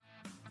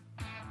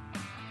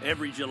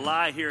Every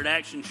July here at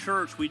Action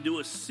Church, we do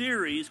a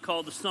series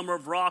called The Summer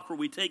of Rock, where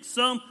we take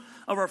some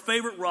of our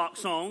favorite rock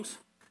songs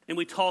and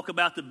we talk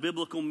about the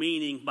biblical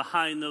meaning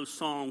behind those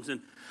songs.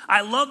 And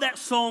I love that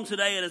song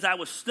today, and as I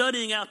was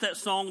studying out that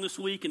song this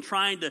week and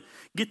trying to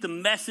get the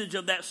message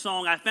of that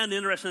song, I found it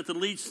interesting that the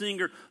lead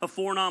singer of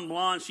Four Non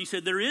Blondes, she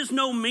said, there is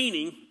no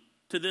meaning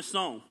to this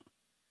song.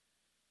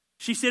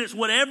 She said it's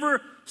whatever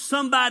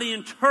somebody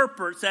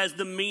interprets as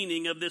the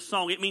meaning of this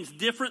song. It means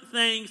different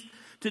things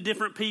to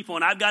different people.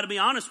 And I've got to be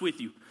honest with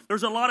you.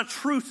 There's a lot of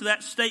truth to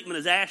that statement.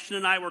 As Ashton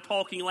and I were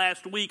talking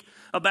last week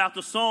about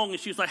the song, and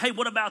she was like, hey,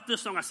 what about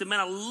this song? I said,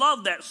 man, I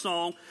love that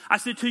song. I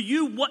said, to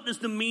you, what does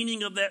the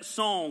meaning of that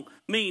song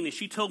mean? And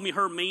she told me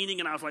her meaning,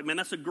 and I was like, man,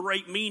 that's a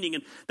great meaning,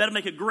 and that'll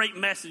make a great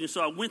message. And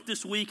so I went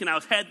this week, and I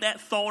had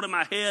that thought in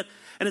my head,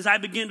 and as I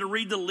began to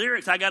read the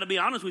lyrics, I got to be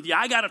honest with you,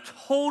 I got a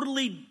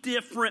totally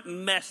different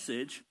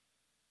message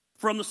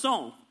from the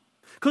song.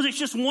 Because it's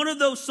just one of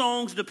those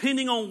songs,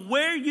 depending on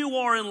where you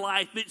are in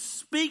life, it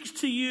speaks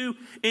to you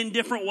in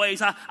different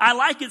ways. I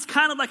like it's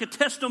kind of like a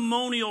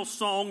testimonial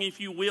song, if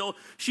you will.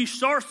 She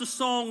starts the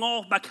song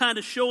off by kind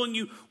of showing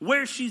you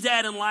where she's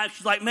at in life.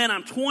 She's like, man,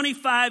 I'm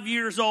 25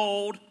 years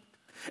old.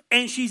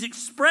 And she's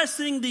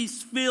expressing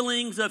these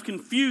feelings of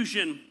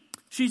confusion.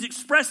 She's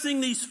expressing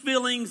these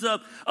feelings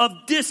of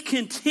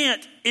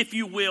discontent, if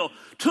you will,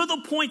 to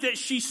the point that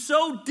she's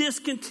so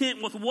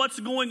discontent with what's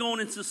going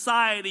on in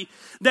society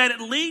that it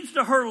leads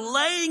to her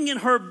laying in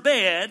her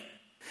bed,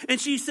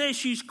 and she says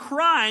she's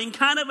crying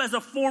kind of as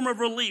a form of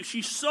relief.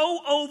 She's so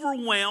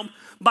overwhelmed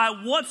by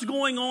what's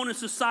going on in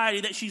society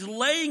that she's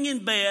laying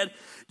in bed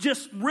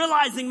just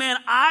realizing, man,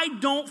 I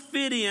don't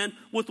fit in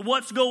with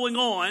what's going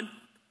on.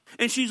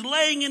 And she's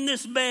laying in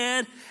this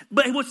bed.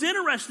 But what's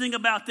interesting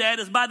about that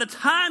is by the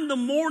time the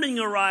morning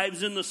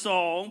arrives in the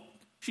song,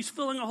 she's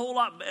feeling a whole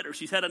lot better.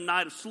 She's had a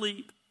night of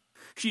sleep.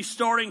 She's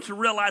starting to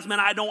realize,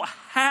 man, I don't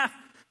have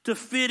to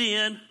fit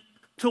in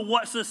to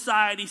what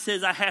society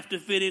says I have to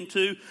fit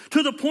into.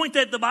 To the point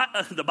that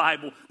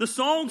the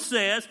song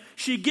says,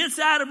 she gets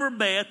out of her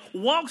bed,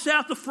 walks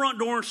out the front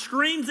door, and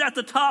screams at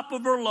the top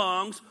of her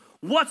lungs,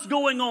 what's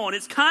going on?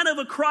 It's kind of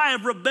a cry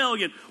of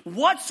rebellion.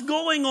 What's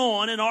going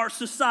on in our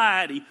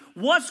society?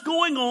 What's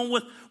going on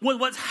with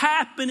what's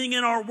happening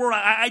in our world?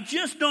 I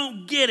just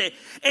don't get it.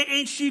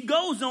 And she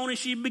goes on and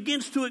she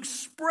begins to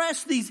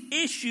express these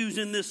issues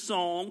in this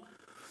song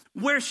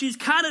where she's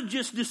kind of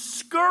just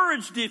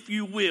discouraged, if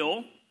you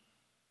will,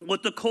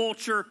 with the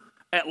culture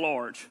at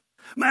large.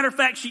 Matter of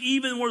fact, she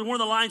even, one of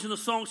the lines in the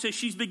song says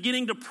she's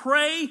beginning to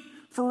pray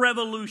for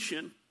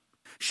revolution.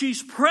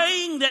 She's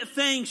praying that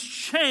things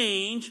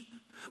change,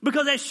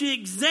 because as she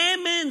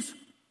examines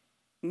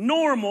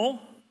normal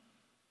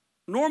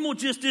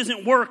just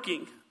isn't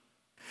working.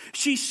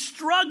 She's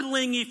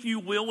struggling, if you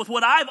will, with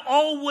what I've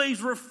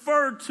always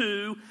referred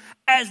to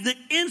as the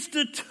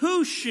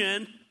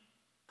institution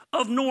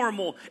of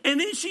normal. And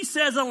then she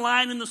says a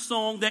line in the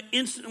song that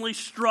instantly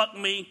struck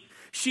me.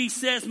 She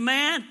says,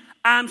 man,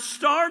 I'm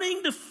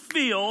starting to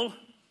feel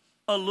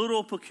a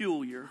little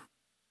peculiar.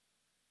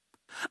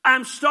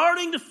 I'm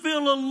starting to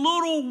feel a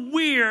little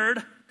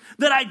weird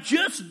that I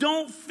just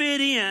don't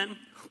fit in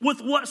with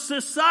what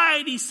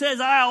society says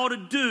I ought to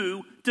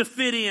do to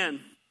fit in.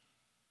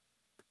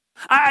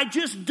 I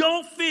just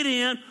don't fit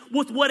in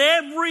with what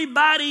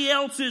everybody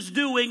else is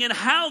doing and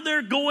how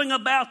they're going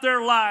about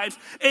their lives.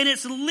 And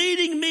it's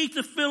leading me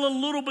to feel a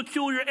little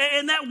peculiar.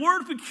 And that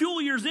word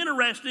peculiar is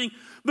interesting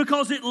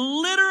because it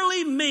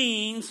literally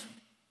means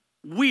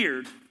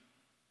weird.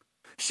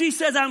 She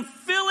says, I'm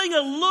feeling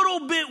a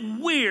little bit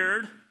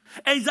weird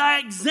as I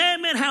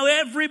examine how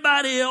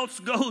everybody else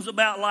goes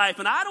about life.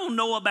 And I don't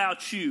know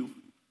about you,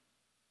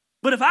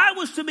 but if I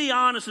was to be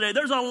honest today,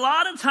 there's a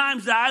lot of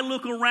times that I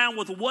look around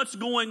with what's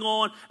going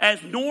on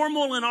as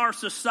normal in our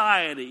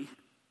society,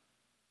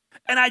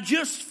 and I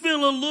just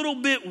feel a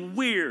little bit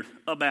weird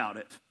about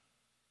it.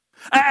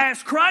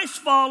 As Christ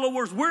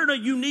followers, we're in a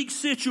unique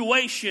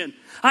situation.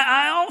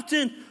 I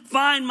often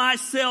find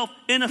myself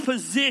in a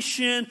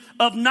position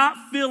of not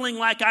feeling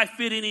like I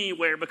fit in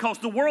anywhere because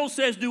the world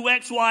says do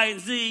X, Y,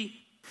 and Z,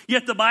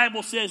 yet the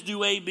Bible says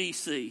do A, B,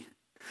 C.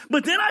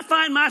 But then I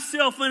find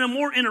myself in a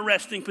more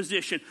interesting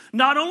position.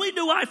 Not only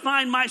do I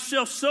find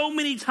myself so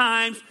many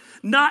times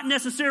not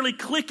necessarily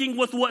clicking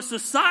with what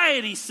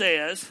society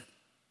says,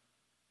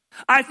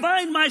 I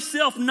find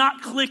myself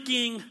not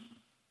clicking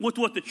with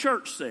what the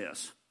church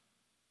says.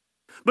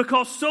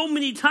 Because so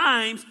many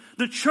times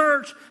the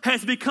church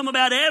has become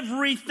about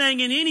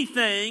everything and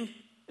anything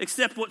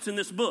except what's in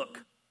this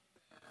book.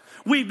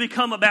 We've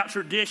become about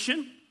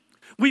tradition.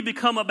 We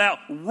become about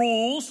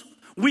rules.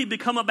 We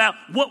become about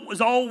what was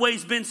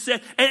always been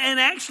said. And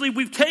actually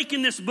we've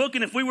taken this book,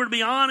 and if we were to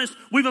be honest,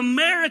 we've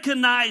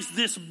Americanized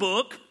this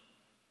book.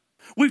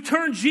 We've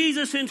turned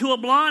Jesus into a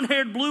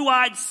blonde-haired,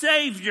 blue-eyed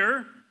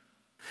savior.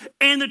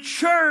 And the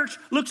church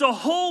looks a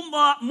whole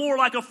lot more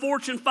like a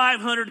Fortune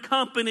 500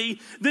 company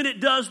than it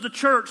does the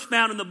church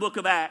found in the book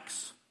of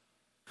Acts.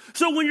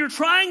 So when you're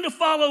trying to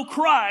follow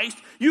Christ,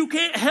 you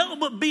can't help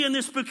but be in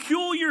this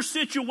peculiar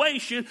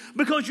situation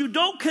because you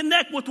don't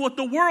connect with what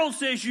the world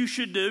says you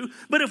should do.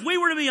 But if we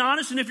were to be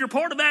honest, and if you're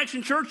part of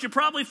Action Church, you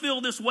probably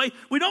feel this way.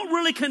 We don't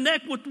really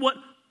connect with what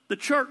the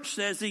church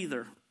says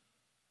either.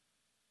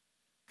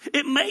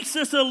 It makes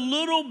us a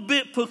little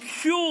bit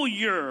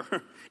peculiar,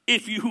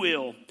 if you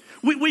will.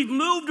 We've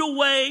moved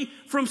away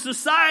from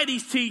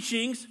society's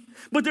teachings,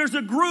 but there's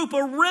a group,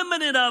 a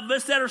remnant of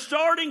us that are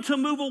starting to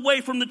move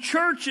away from the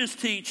church's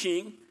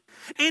teaching,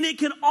 and it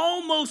can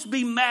almost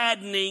be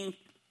maddening.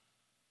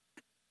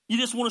 You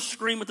just want to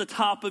scream at the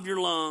top of your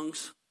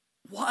lungs,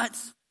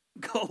 what's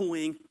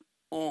going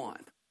on?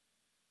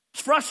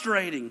 It's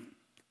frustrating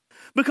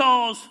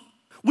because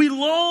we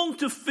long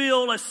to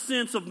feel a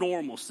sense of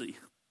normalcy.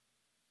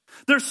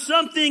 There's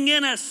something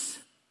in us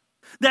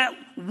that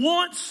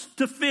wants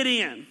to fit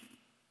in.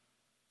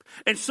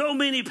 And so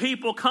many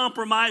people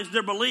compromise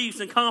their beliefs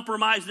and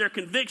compromise their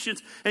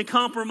convictions and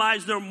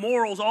compromise their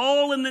morals,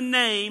 all in the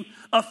name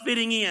of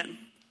fitting in.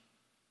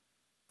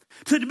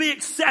 To be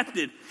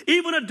accepted.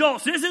 Even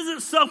adults, this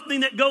isn't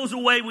something that goes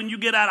away when you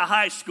get out of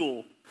high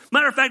school.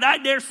 Matter of fact, I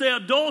dare say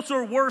adults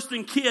are worse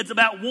than kids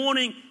about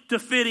wanting to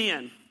fit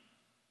in.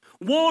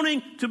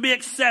 Wanting to be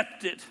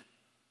accepted.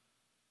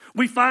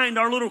 We find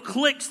our little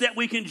cliques that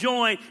we can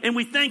join, and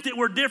we think that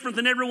we're different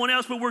than everyone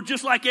else, but we're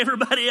just like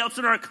everybody else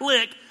in our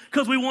clique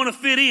because we want to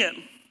fit in.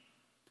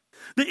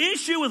 The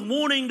issue with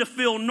wanting to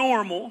feel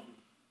normal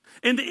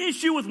and the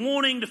issue with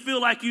wanting to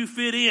feel like you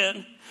fit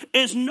in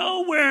is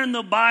nowhere in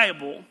the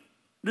Bible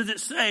does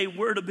it say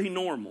we're to be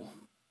normal.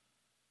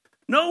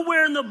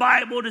 Nowhere in the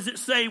Bible does it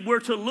say we're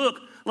to look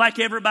like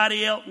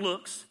everybody else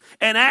looks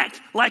and act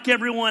like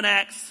everyone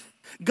acts.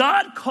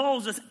 God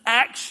calls us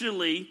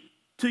actually,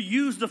 to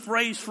use the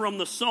phrase from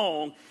the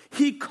song,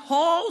 he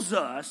calls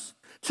us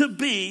to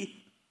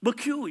be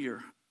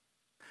peculiar.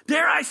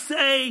 Dare I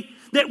say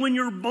that when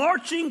you're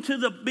marching to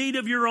the beat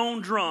of your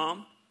own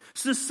drum,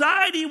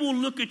 society will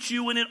look at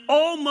you and it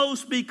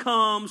almost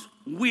becomes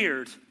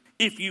weird,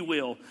 if you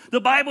will.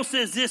 The Bible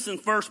says this in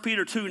 1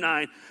 Peter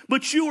 2:9,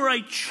 but you are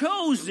a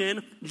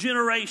chosen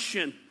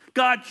generation.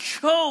 God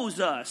chose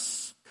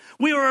us.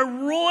 We are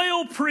a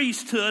royal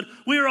priesthood.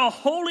 We are a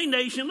holy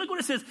nation. Look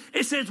what it says.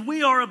 It says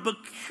we are a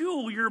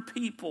peculiar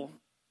people.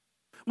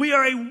 We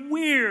are a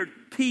weird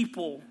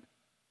people.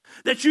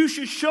 That you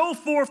should show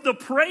forth the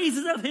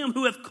praises of him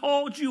who hath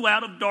called you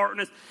out of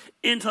darkness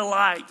into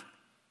light.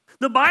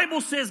 The Bible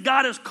says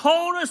God has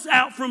called us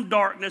out from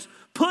darkness,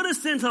 put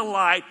us into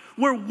light,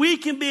 where we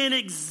can be an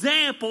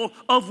example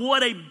of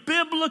what a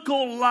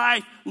biblical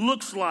life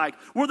looks like,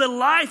 where the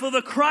life of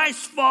a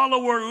Christ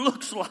follower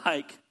looks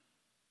like.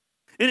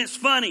 And it's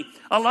funny,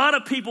 a lot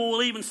of people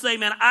will even say,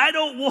 man, I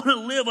don't want to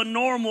live a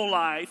normal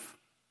life.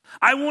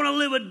 I want to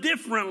live a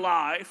different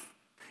life.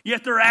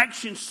 Yet their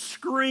actions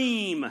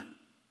scream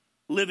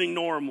living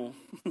normal.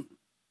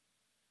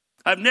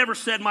 I've never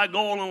said my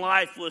goal in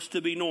life was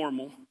to be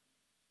normal.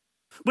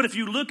 But if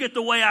you look at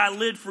the way I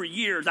lived for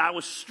years, I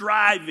was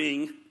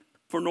striving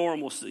for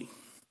normalcy.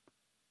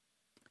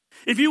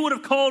 If you would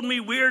have called me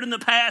weird in the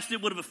past,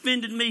 it would have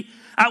offended me.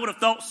 I would have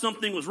thought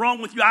something was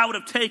wrong with you. I would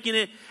have taken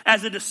it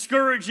as a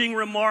discouraging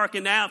remark.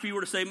 And now if you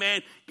were to say,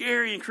 man,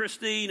 Gary and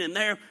Christine and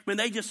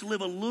they just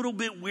live a little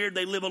bit weird.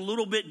 They live a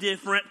little bit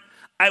different.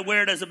 I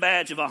wear it as a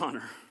badge of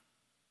honor.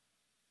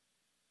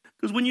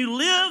 Because when you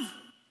live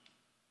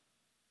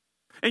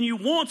and you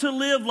want to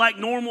live like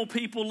normal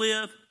people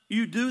live,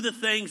 you do the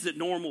things that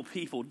normal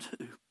people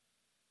do.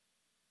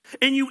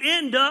 And you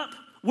end up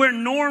where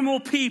normal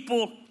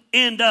people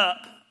end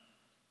up.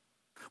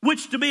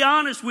 Which, to be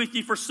honest with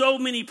you, for so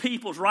many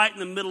people is right in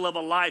the middle of a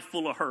life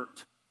full of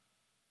hurt.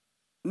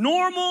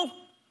 Normal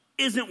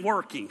isn't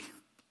working.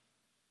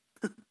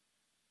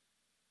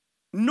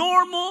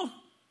 Normal,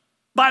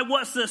 by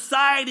what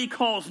society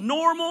calls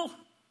normal,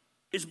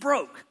 is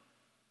broke.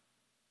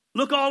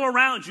 Look all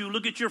around you.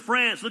 Look at your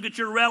friends. Look at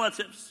your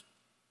relatives.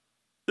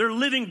 They're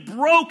living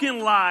broken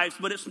lives,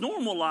 but it's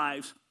normal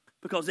lives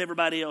because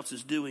everybody else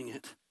is doing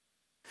it.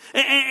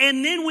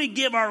 And then we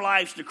give our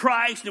lives to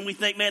Christ and we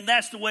think, man,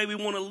 that's the way we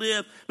want to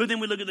live. But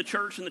then we look at the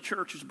church and the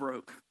church is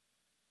broke.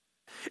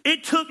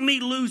 It took me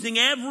losing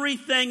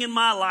everything in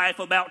my life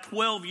about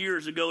 12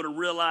 years ago to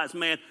realize,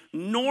 man,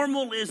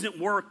 normal isn't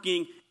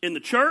working in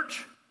the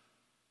church.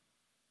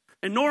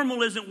 And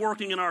normal isn't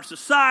working in our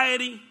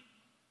society.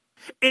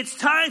 It's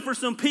time for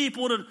some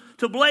people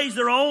to blaze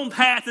their own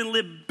path and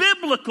live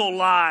biblical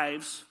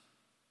lives.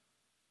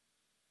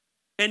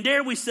 And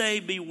dare we say,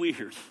 be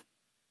weird.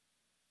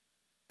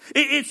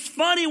 It's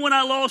funny when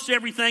I lost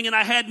everything and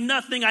I had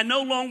nothing. I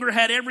no longer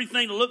had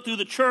everything to look through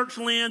the church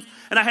lens,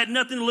 and I had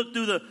nothing to look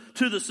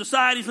through the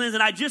society's lens,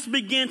 and I just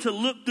began to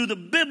look through the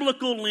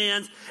biblical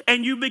lens,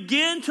 and you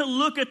begin to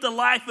look at the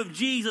life of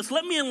Jesus.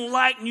 Let me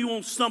enlighten you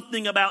on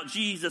something about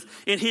Jesus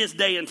in his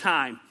day and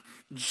time.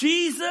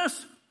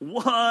 Jesus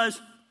was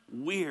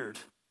weird.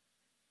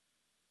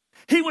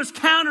 He was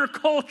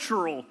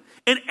countercultural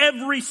in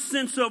every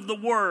sense of the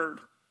word.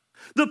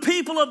 The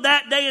people of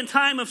that day and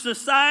time of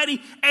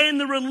society and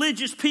the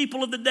religious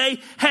people of the day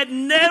had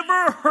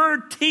never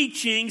heard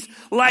teachings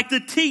like the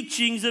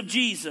teachings of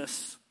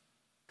Jesus.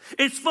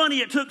 It's funny,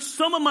 it took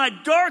some of my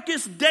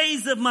darkest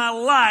days of my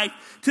life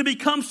to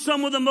become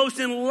some of the most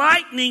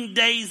enlightening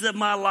days of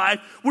my life,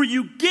 where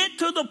you get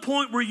to the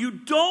point where you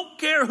don't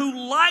care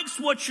who likes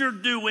what you're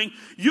doing,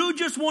 you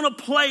just want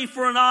to play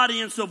for an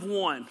audience of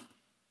one.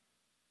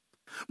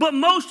 But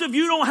most of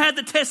you don't have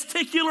the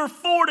testicular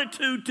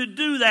fortitude to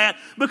do that,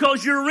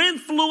 because you're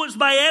influenced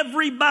by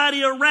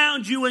everybody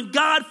around you, and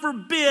God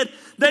forbid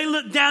they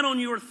look down on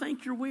you or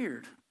think you're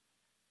weird.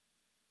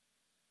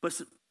 But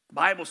the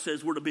Bible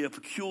says we're to be a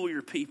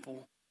peculiar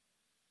people.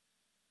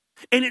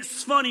 And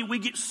it's funny, we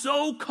get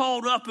so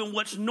caught up in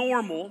what's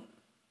normal,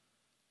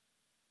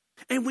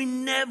 and we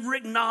never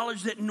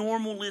acknowledge that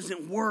normal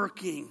isn't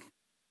working.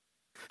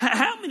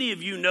 How many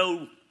of you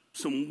know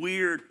some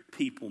weird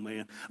people,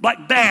 man?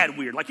 Like bad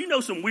weird. Like, you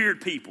know, some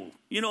weird people.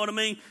 You know what I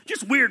mean?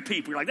 Just weird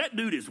people. You're like, that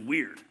dude is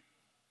weird.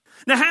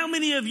 Now, how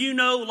many of you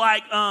know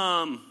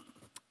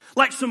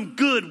like some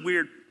good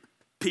weird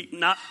people?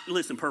 Not,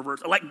 listen,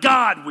 perverts. Like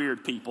God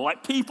weird people.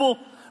 Like people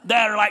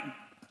that are like,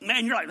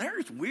 man, you're like, they're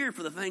just weird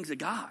for the things of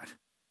God.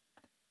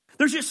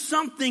 There's just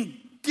something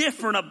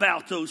different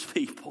about those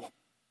people.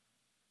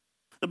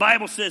 The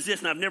Bible says this,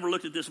 and I've never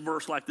looked at this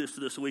verse like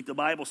this week. The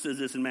Bible says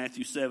this in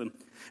Matthew 7.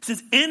 It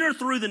says, enter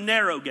through the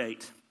narrow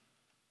gate.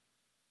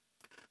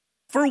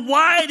 For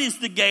wide is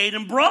the gate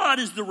and broad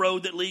is the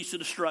road that leads to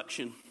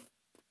destruction,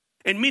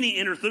 and many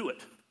enter through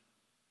it.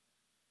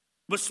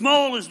 But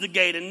small is the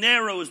gate and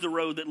narrow is the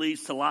road that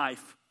leads to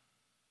life,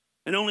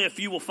 and only a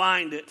few will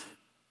find it.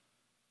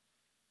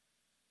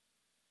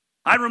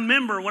 I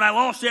remember when I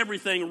lost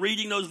everything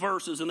reading those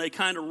verses, and they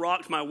kind of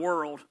rocked my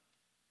world.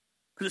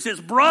 Because it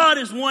says, broad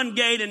is one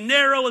gate and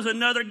narrow is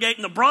another gate,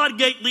 and the broad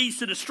gate leads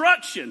to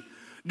destruction.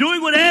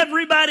 Doing what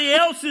everybody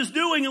else is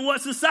doing and what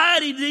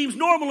society deems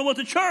normal and what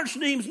the church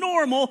deems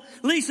normal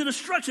leads to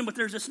destruction. But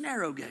there's this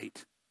narrow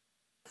gate.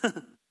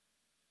 And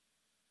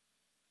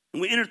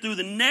we enter through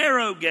the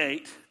narrow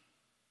gate,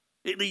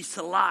 it leads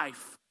to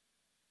life.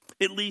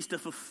 It leads to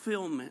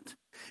fulfillment.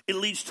 It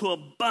leads to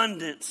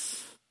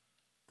abundance.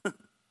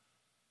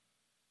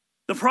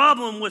 The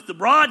problem with the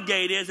broad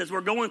gate is, as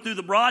we're going through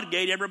the broad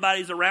gate,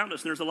 everybody's around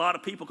us. And there's a lot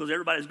of people because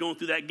everybody's going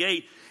through that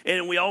gate.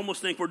 And we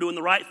almost think we're doing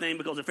the right thing,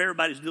 because if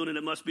everybody's doing it,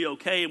 it must be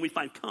okay. And we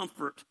find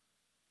comfort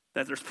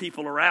that there's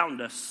people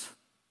around us.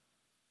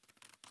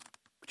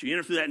 But you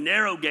enter through that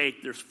narrow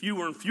gate, there's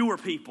fewer and fewer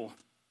people.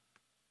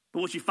 But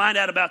what you find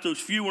out about those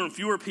fewer and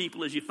fewer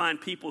people is you find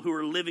people who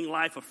are living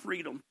life of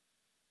freedom.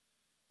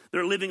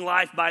 They're living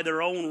life by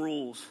their own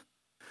rules.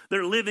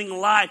 They're living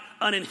life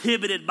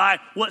uninhibited by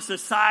what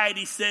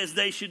society says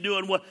they should do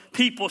and what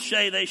people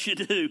say they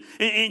should do.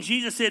 And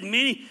Jesus said,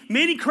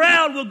 many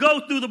crowd will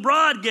go through the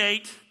broad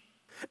gate,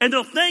 and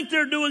they'll think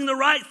they're doing the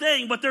right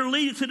thing, but they're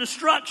leading to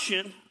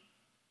destruction.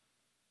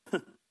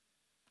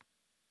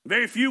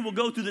 Very few will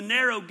go through the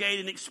narrow gate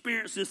and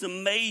experience this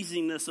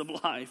amazingness of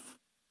life.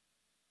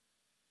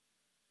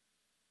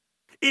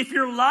 If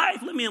your life,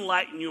 let me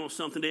enlighten you on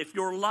something today. If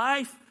your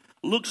life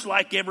looks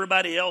like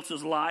everybody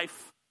else's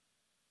life,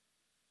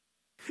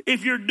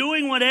 if you're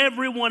doing what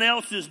everyone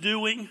else is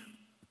doing,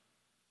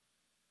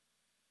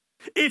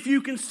 if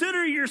you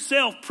consider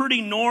yourself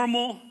pretty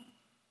normal,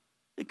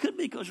 it could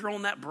be because you're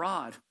on that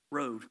broad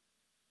road,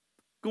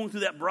 going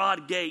through that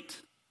broad gate.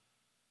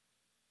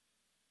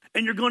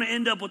 And you're going to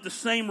end up with the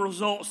same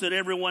results that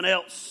everyone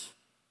else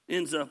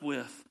ends up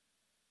with.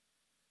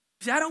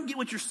 See, I don't get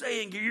what you're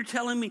saying here. You're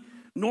telling me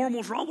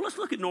normal's wrong. Well, let's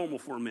look at normal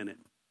for a minute.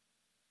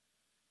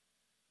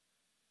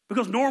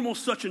 Because normal's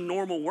such a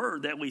normal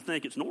word that we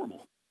think it's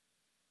normal.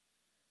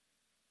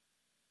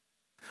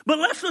 But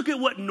let's look at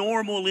what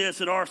normal is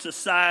in our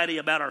society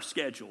about our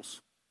schedules.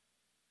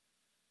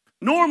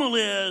 Normal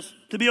is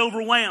to be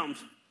overwhelmed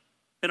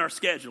in our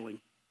scheduling,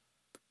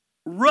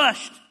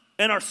 rushed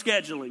in our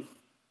scheduling,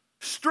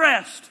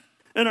 stressed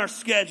in our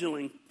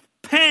scheduling,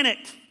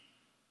 panicked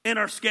in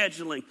our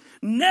scheduling.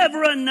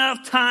 Never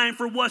enough time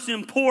for what's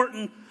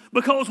important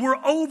because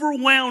we're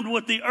overwhelmed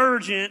with the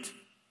urgent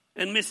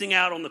and missing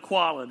out on the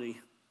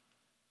quality.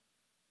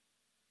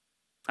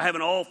 I have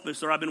an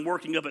office, or I've been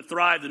working up at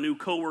Thrive, the new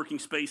co-working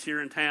space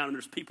here in town, and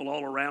there's people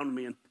all around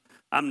me, and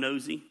I'm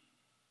nosy.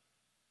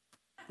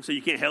 So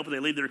you can't help it. They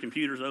leave their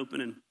computers open,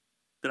 and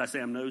did I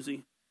say I'm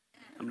nosy?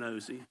 I'm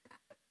nosy.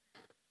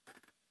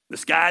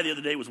 This guy the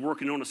other day was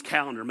working on his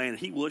calendar, man, and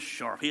he was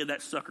sharp. He had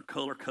that sucker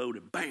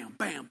color-coded. Bam,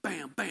 bam,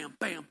 bam, bam,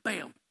 bam,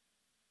 bam.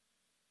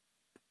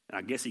 And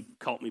I guess he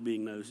caught me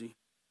being nosy,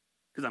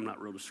 because I'm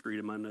not real discreet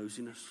in my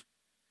nosiness.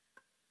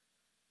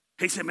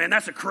 He said, man,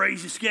 that's a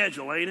crazy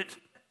schedule, ain't it?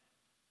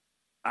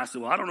 I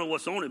said, well, I don't know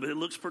what's on it, but it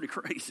looks pretty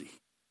crazy.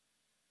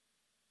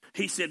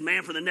 He said,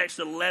 man, for the next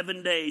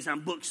 11 days,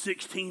 I'm booked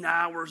 16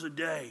 hours a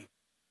day.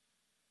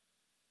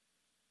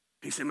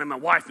 He said, man, my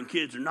wife and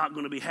kids are not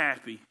going to be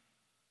happy.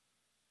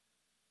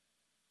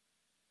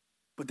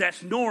 But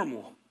that's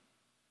normal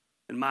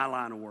in my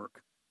line of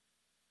work.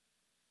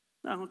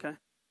 Oh, okay.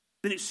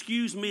 then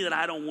excuse me that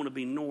I don't want to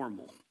be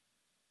normal.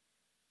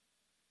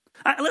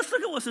 Let's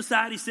look at what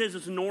society says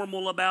is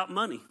normal about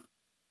money.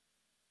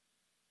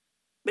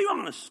 Be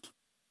honest.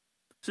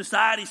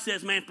 Society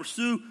says, man,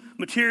 pursue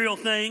material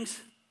things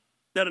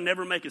that'll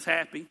never make us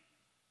happy.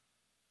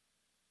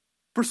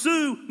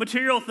 Pursue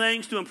material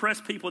things to impress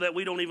people that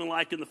we don't even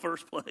like in the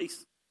first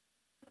place.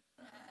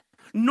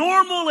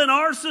 Normal in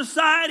our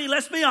society,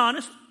 let's be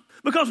honest,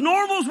 because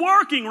normal's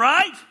working,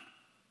 right?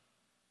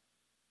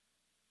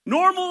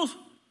 Normal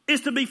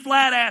is to be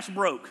flat-ass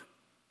broke,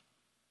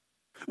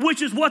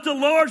 which is what the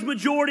large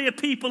majority of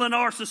people in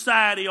our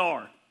society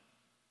are.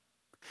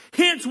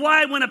 Hence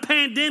why when a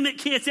pandemic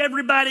hits,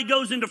 everybody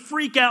goes into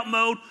freak-out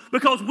mode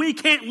because we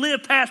can't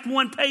live past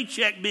one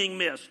paycheck being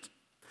missed.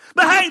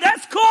 But hey,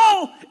 that's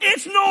cool.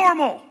 It's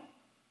normal.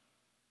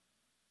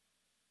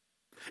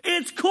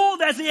 It's cool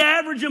that the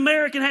average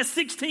American has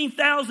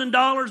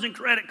 $16,000 in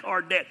credit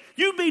card debt.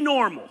 You be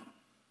normal.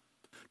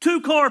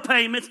 2 car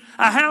payments,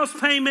 a house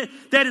payment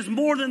that is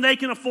more than they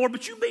can afford,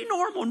 but you be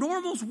normal.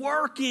 Normal's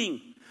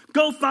working.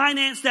 Go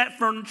finance that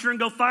furniture and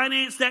go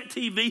finance that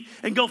TV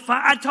and go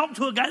I talked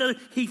to a guy,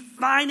 he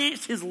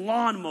financed his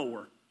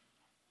lawnmower.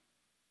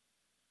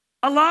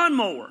 A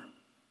lawnmower.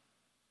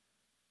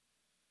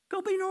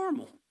 Go be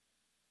normal.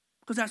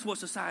 Because that's what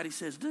society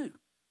says do.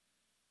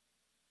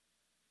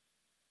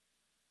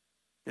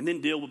 And then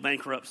deal with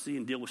bankruptcy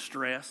and deal with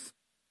stress.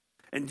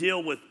 And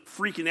deal with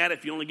freaking out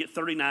if you only get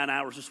 39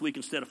 hours this week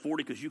instead of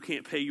 40 because you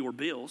can't pay your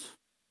bills.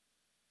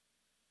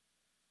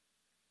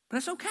 But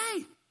that's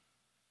okay.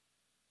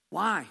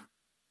 Why?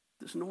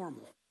 It's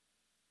normal.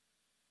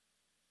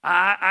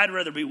 I'd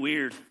rather be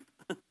weird.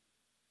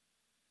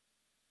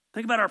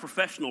 Think about our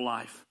professional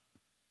life.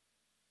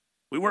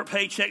 We work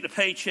paycheck to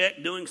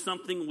paycheck doing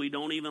something we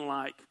don't even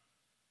like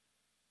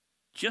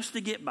just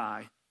to get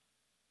by.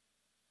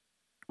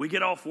 We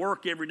get off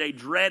work every day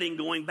dreading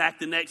going back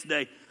the next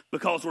day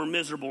because we're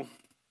miserable.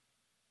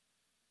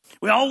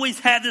 We always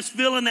have this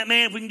feeling that,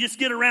 man, if we can just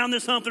get around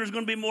this hump, there's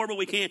going to be more, but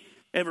we can't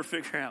ever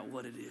figure out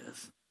what it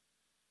is.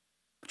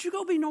 But you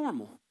go be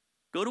normal.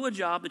 Go to a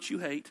job that you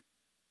hate.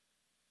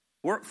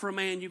 Work for a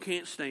man you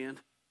can't stand.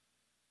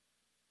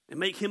 And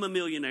make him a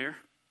millionaire.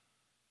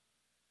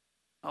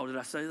 Oh, did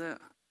I say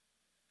that?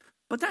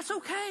 But that's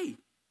okay.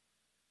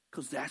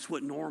 Because that's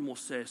what normal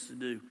says to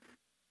do.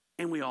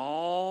 And we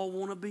all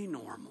want to be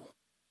normal.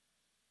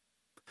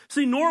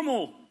 See,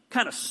 normal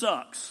kind of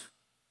sucks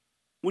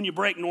when you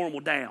break normal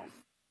down.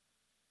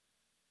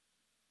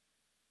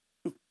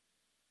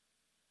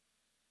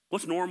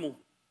 What's normal?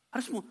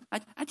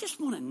 I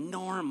just want a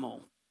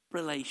normal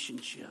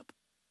relationship.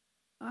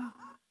 Oh,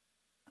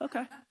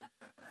 okay.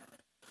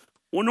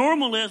 Well,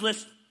 normal is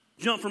let's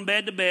jump from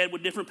bed to bed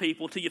with different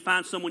people till you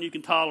find someone you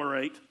can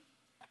tolerate.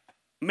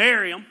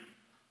 Marry them.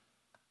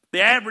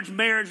 The average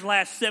marriage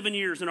lasts 7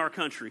 years in our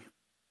country.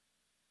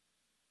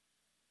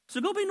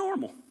 So go be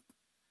normal.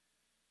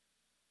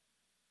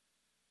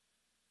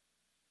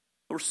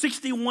 Over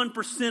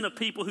 61% of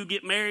people who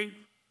get married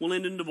will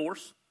end in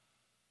divorce.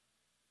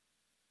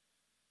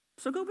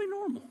 So go be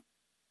normal.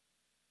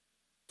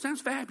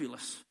 Sounds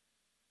fabulous.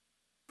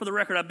 For the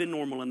record, I've been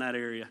normal in that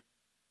area.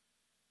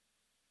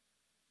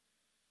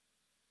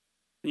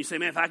 And you say,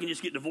 man, if I can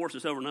just get divorced,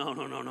 it's over. No.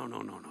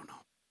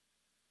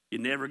 You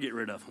never get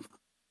rid of them.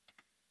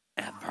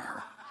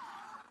 Ever.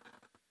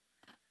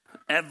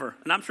 Ever.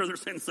 And I'm sure they're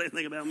saying the same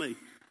thing about me.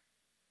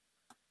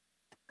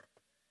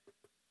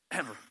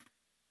 Ever.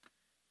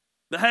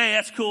 But hey,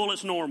 that's cool.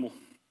 It's normal.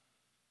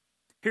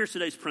 Here's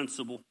today's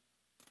principle.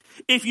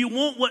 If you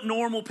want what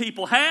normal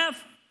people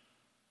have,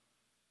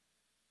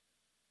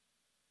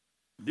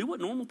 do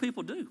what normal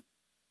people do.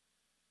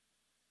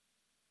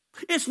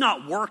 It's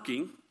not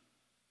working.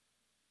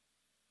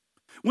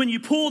 When you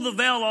pull the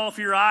veil off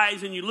your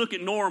eyes and you look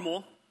at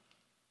normal,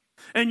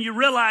 and you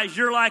realize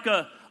you're like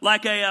a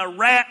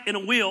rat in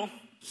a wheel,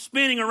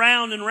 spinning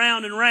around and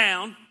round and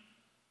round,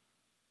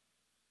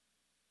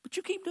 but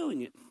you keep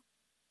doing it.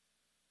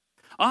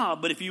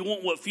 But if you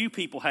want what few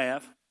people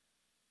have,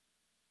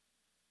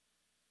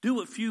 do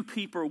what few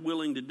people are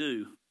willing to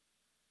do.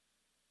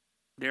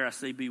 Dare I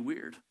say, be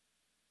weird.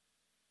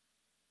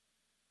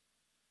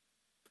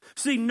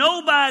 See,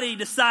 nobody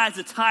decides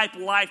the type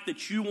of life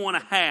that you want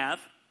to have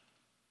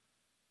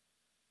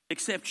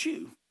except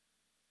you.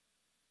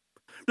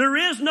 There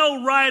is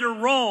no right or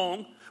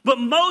wrong, but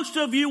most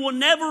of you will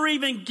never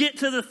even get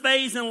to the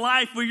phase in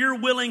life where you're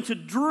willing to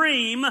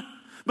dream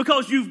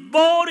because you've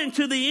bought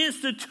into the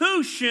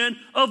institution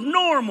of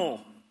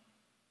normal.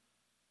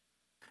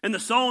 And the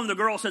song, the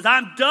girl says,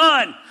 I'm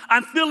done.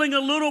 I'm feeling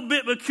a little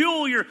bit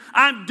peculiar.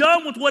 I'm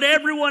done with what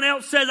everyone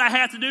else says I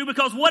have to do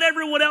because what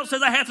everyone else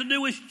says I have to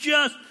do is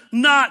just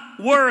not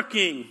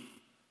working.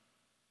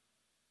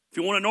 If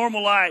you want a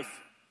normal life,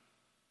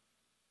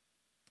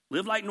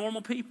 live like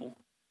normal people.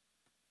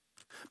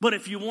 But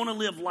if you want to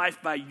live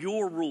life by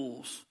your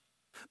rules,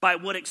 by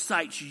what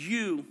excites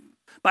you,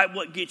 by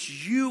what gets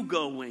you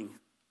going,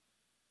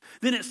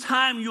 then it's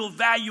time you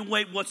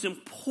evaluate what's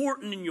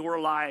important in your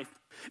life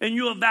and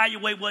you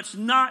evaluate what's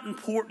not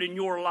important in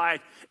your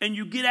life, and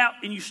you get out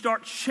and you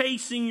start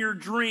chasing your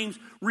dreams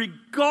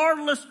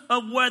regardless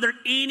of whether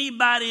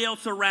anybody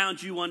else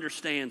around you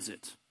understands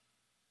it.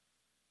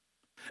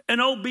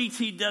 And old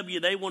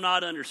BTW, they will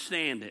not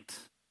understand it.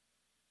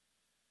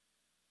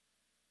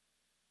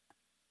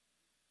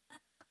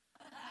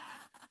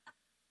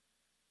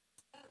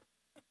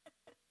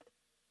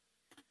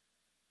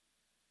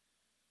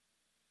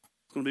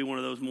 It's going to be one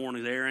of those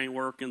mornings. The air ain't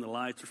working. The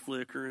lights are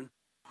flickering.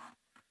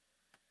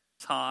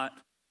 It's hot.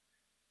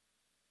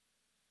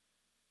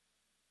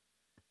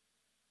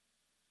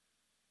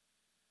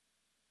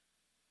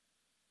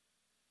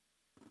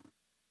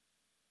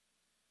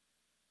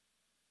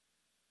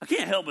 I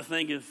can't help but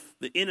think if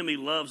the enemy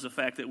loves the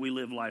fact that we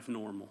live life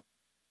normal.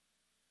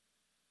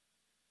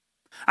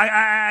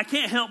 I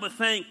can't help but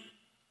think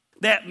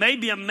that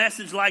maybe a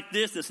message like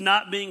this that's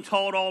not being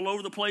taught all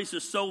over the place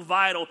is so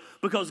vital,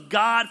 because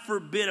God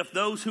forbid if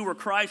those who were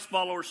Christ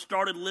followers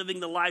started living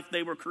the life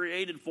they were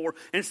created for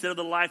instead of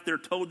the life they're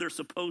told they're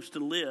supposed to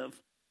live.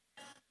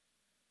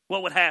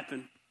 What would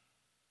happen?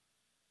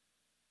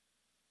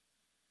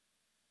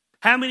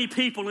 How many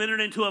people entered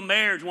into a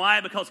marriage?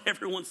 Why? Because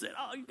everyone said,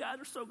 oh, you guys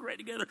are so great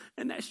together,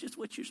 and that's just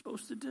what you're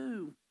supposed to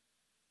do.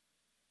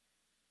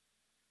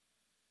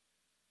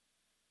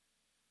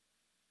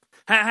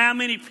 How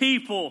many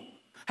people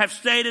have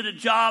stayed at a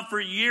job for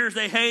years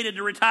they hated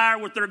to retire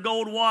with their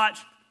gold watch,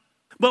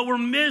 but were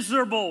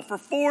miserable for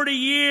 40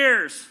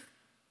 years?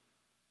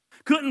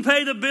 Couldn't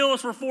pay the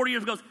bills for 40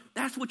 years because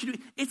that's what you do.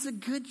 It's a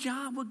good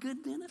job with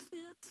good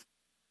benefits.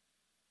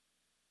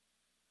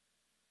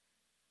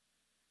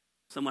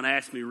 Someone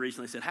asked me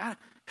recently, said, how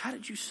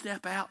did you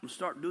step out and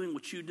start doing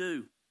what you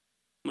do?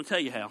 I'm going to tell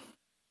you how.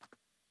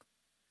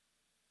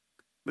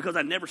 Because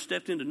I never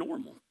stepped into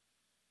normal.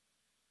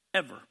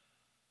 Ever.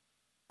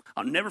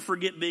 I'll never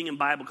forget being in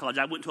Bible college.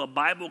 I went to a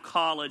Bible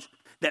college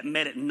that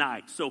met at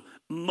night. So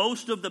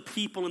most of the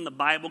people in the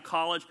Bible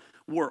college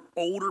were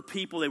older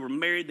people. They were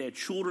married, they had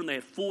children, they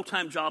had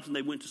full-time jobs, and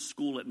they went to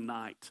school at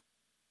night.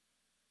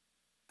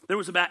 There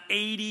was about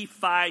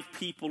 85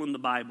 people in the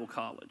Bible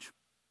college.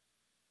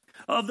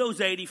 Of those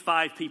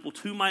 85 people,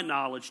 to my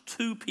knowledge,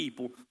 2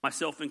 people,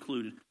 myself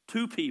included,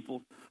 2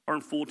 people are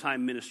in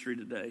full-time ministry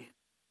today.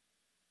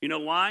 You know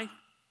why?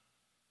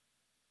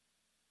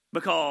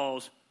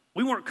 Because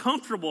we weren't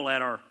comfortable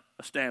at our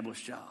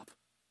established job.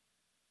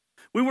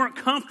 We weren't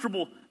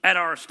comfortable at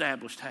our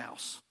established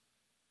house.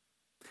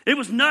 It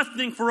was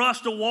nothing for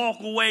us to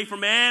walk away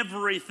from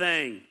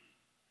everything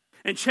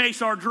and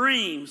chase our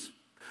dreams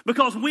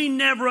because we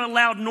never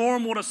allowed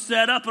normal to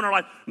set up in our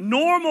life.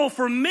 Normal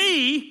for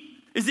me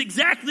is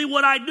exactly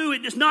what I do.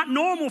 It is not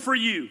normal for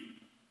you.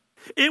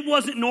 It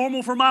wasn't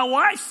normal for my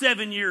wife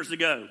 7 years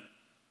ago.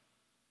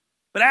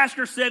 But ask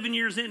her 7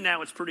 years in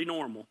now, it's pretty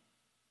normal.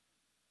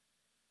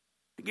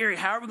 Gary,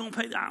 how are we going to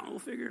pay that? I don't know, we'll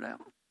figure it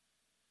out.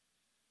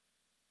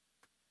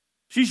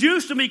 She's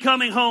used to me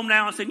coming home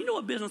now and saying, you know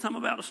what business I'm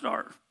about to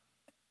start?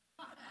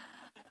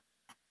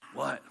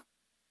 What?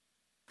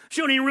 She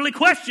don't even really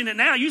question it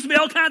now. It used to be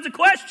all kinds of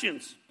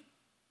questions.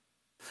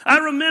 I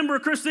remember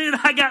Christina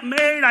and I got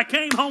married. I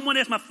came home one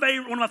day. It's one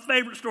of my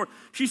favorite stories.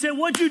 She said,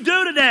 what'd you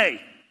do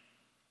today?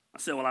 I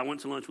said, well, I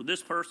went to lunch with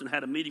this person,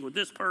 had a meeting with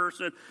this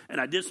person,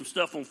 and I did some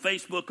stuff on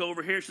Facebook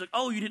over here. She's like,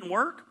 oh, you didn't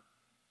work?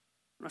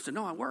 And I said,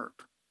 no, I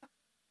worked.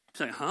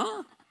 She's like,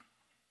 huh?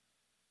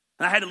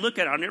 And I had to look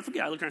at her. I'll never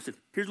forget. I looked at her and I said,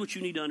 here's what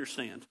you need to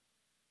understand.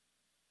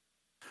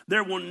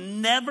 There will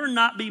never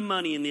not be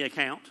money in the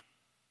account,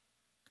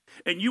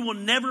 and you will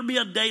never be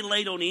a day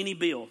late on any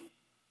bill.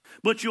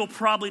 But you'll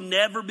probably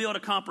never be able to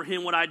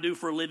comprehend what I do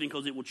for a living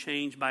because it will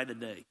change by the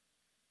day.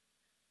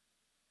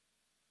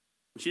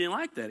 And she didn't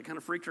like that. It kind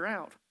of freaked her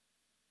out.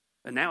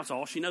 And now it's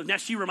all she knows. Now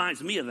she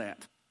reminds me of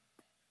that.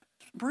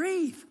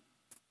 Breathe.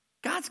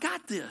 God's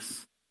got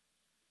this.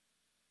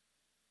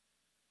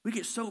 We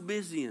get so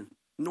busy and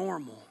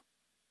normal.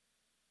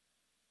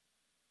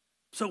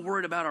 So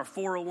worried about our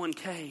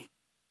 401k.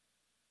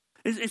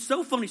 It's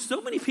so funny.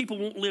 So many people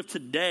won't live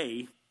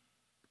today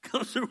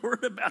because they're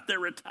worried about their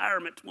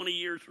retirement 20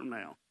 years from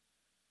now.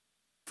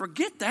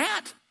 Forget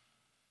that.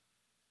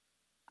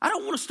 I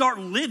don't want to start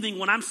living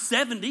when I'm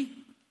 70.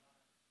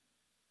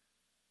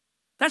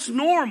 That's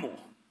normal.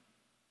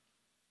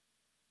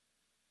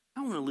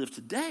 I want to live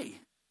today.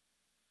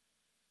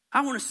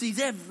 I want to seize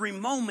every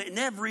moment and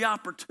every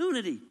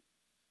opportunity.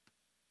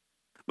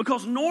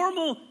 Because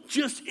normal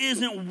just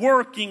isn't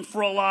working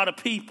for a lot of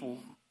people.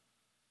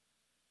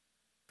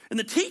 And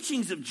the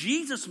teachings of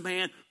Jesus,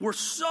 man, were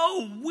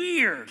so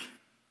weird.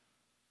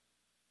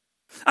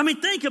 I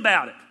mean, think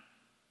about it.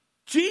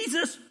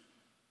 Jesus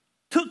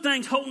took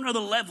things a whole nother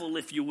level,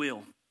 if you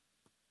will.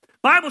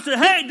 Bible said,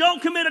 hey, don't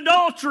commit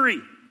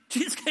adultery.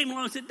 Jesus came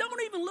along and said,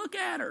 don't even look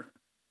at her.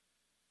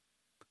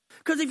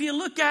 Because if you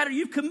look at her,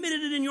 you've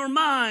committed it in your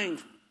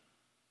mind.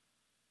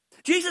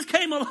 Jesus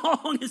came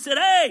along and said,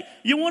 hey,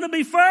 you want to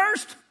be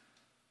first?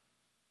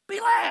 Be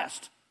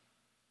last.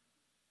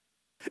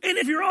 And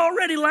if you're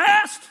already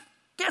last,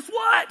 guess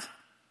what?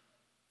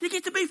 You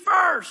get to be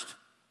first.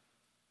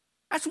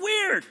 That's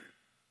weird.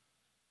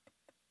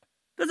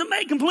 Doesn't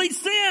make complete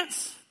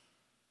sense.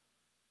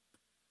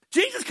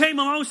 Jesus came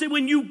along and said,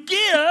 when you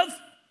give,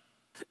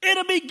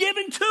 it'll be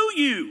given to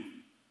you.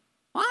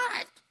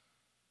 What?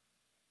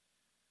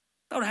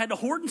 Thought I had to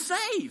hoard and save.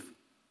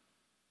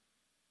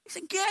 He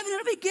said, give and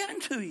it'll be given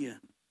to you.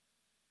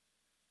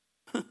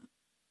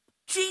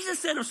 Jesus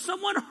said, if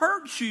someone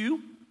hurts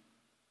you,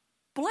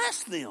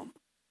 bless them.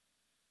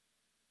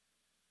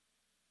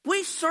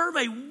 We serve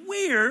a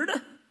weird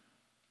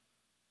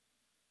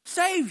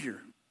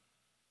Savior.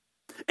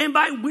 And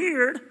by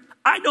weird,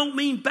 I don't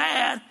mean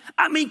bad.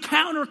 I mean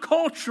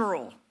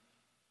countercultural.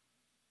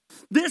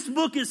 This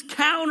book is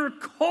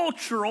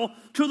countercultural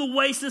to the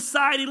way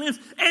society lives.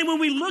 And when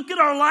we look at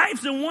our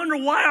lives and wonder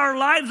why our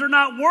lives are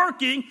not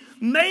working,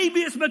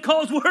 maybe it's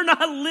because we're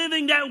not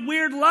living that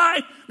weird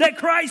life that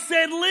Christ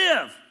said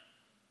live.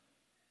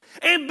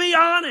 And be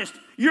honest,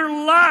 your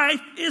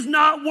life is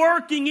not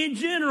working in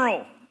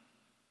general.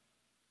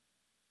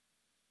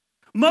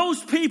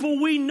 Most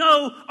people we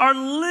know are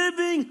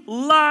living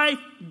life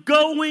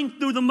going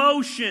through the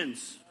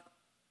motions.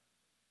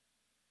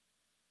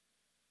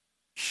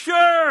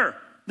 Sure,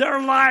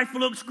 their life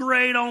looks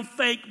great on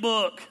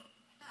Facebook.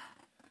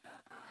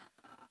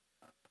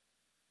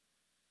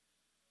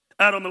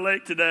 Out on the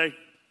lake today.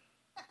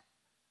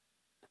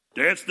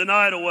 Danced the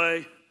night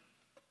away.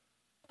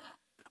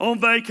 On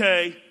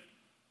vacay.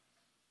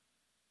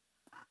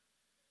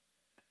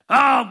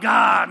 Oh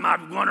God, my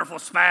wonderful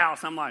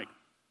spouse. I'm like,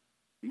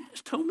 you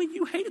just told me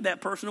you hated that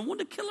person and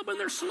wanted to kill them in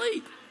their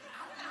sleep.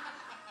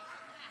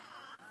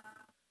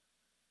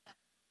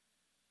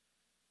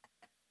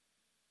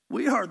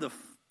 We are the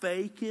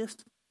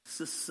fakest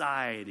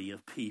society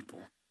of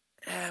people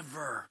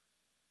ever.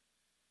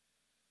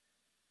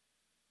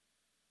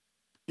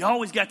 You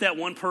always got that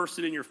one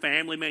person in your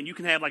family, man. You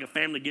can have like a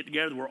family get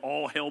together where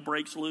all hell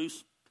breaks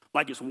loose,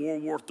 like it's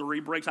World War III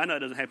breaks. I know it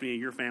doesn't happen in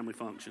your family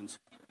functions.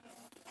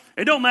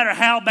 It don't matter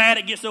how bad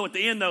it gets, though, at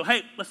the end, though,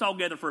 hey, let's all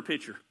gather for a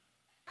picture.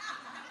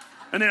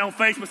 And then on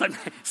Facebook, it's like,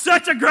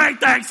 such a great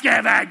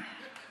Thanksgiving.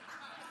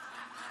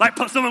 Like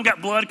some of them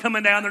got blood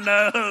coming down their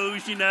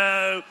nose, you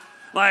know.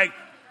 Like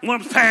one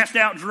of them's passed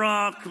out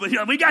drunk. But, you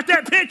know, we got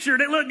that picture.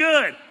 It looked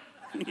good.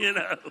 You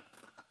know.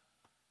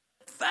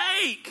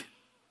 Fake.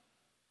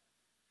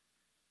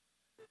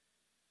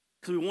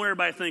 Because we want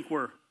everybody to think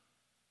we're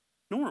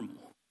normal.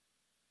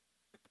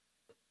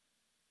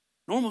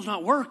 Normal's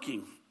not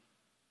working.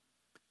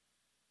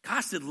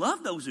 God said,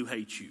 love those who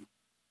hate you.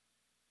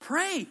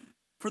 Pray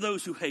for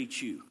those who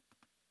hate you.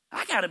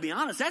 I got to be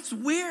honest, that's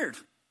weird.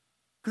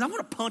 Because I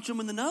want to punch them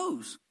in the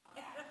nose.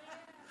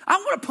 I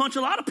want to punch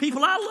a lot of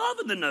people I love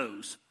in the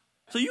nose.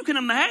 So you can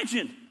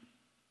imagine.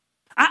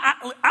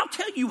 I'll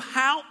tell you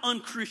how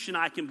unchristian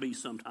I can be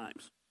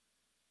sometimes.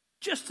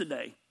 Just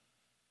today,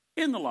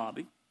 in the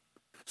lobby,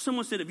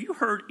 someone said, have you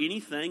heard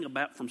anything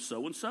about from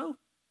so-and-so?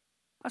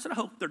 I said, I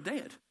hope they're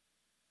dead.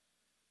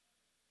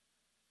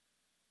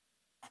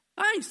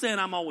 I ain't saying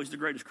I'm always the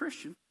greatest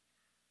Christian.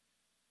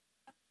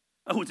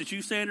 Oh, was it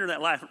you, Sandra? That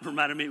laugh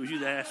reminded me it was you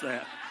that asked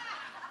that.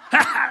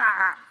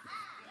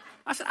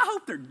 I said, I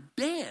hope they're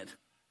dead.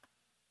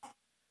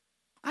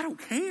 I don't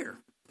care.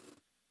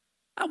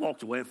 I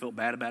walked away and felt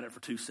bad about it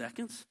for 2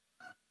 seconds.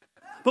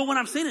 But what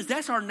I'm saying is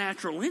that's our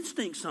natural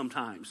instinct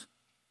sometimes.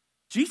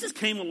 Jesus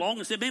came along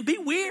and said, man, be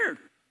weird.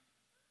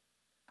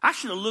 I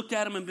should have looked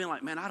at him and been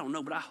like, man, I don't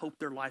know, but I hope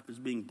their life is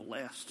being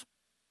blessed.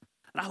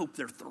 And I hope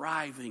they're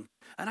thriving.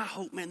 And I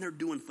hope, man, they're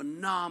doing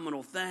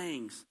phenomenal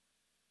things.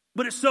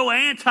 But it's so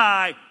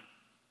anti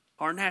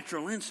our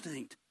natural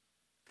instinct.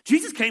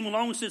 Jesus came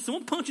along and said,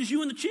 someone punches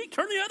you in the cheek,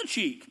 turn the other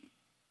cheek.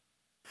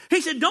 He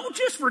said, don't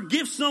just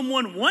forgive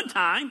someone one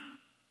time.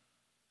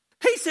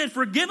 He said,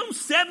 forgive them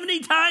 70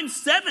 times,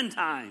 7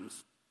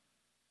 times.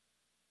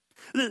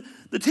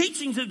 The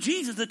teachings of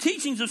Jesus, the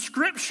teachings of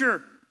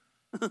Scripture,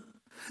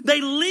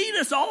 they lead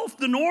us off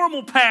the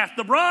normal path,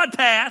 the broad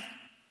path,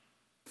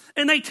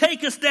 and they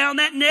take us down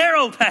that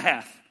narrow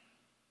path.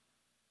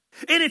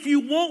 And if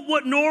you want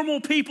what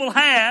normal people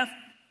have,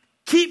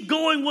 keep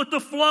going with the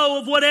flow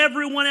of what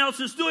everyone else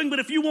is doing. But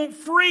if you want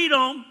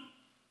freedom,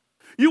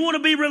 you want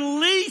to be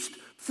released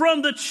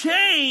from the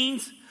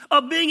chains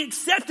of being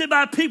accepted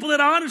by people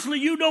that honestly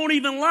you don't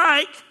even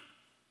like,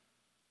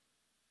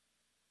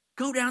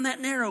 go down that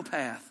narrow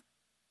path.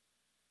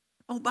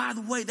 Oh, by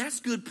the way, that's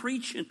good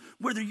preaching,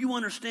 whether you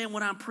understand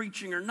what I'm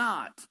preaching or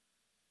not.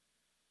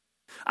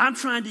 I'm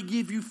trying to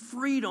give you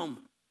freedom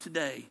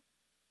today.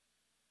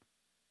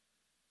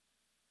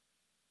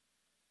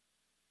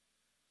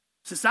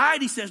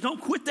 Society says, don't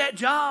quit that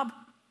job.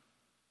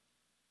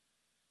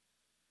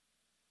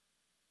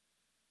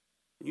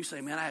 And you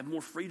say, man, I have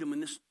more freedom in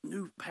this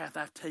new path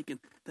I've taken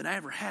than I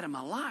ever had in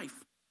my life.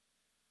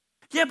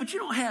 Yeah, but you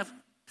don't have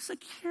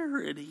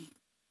security.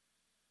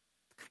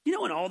 You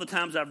know, in all the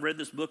times I've read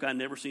this book, I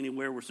never see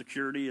anywhere where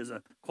security is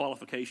a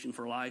qualification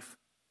for life.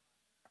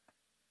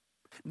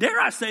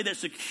 Dare I say that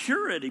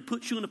security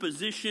puts you in a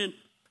position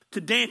to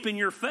dampen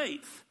your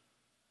faith.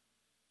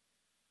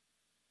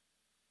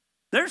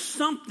 There's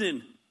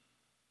something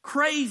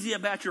crazy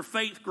about your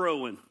faith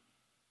growing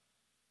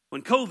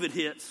when COVID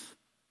hits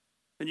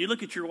And you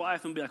look at your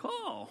wife and be like,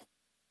 oh,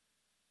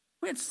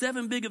 we had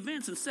 7 big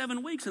events in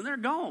 7 weeks and they're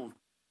gone.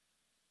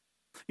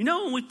 You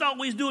know, when we thought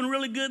we was doing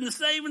really good in the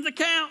savings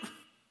account,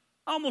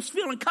 almost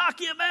feeling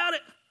cocky about it.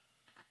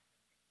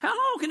 How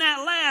long can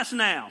that last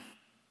now?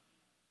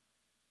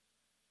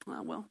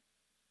 Well,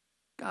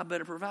 God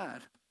better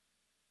provide.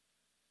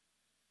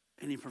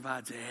 And he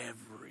provides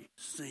every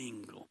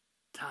single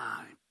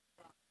time.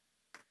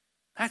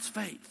 That's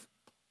faith.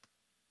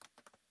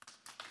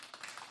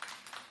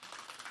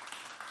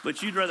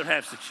 But you'd rather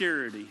have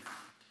security.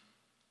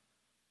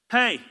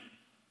 Hey,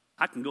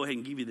 I can go ahead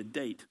and give you the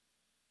date.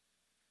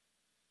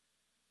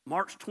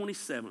 March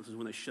 27th is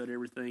when they shut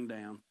everything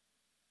down.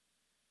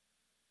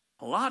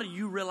 A lot of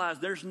you realize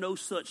there's no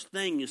such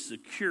thing as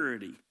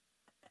security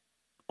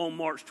on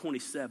March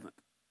 27th.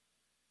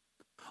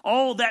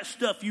 All that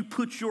stuff you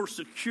put your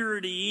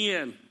security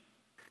in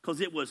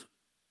because it was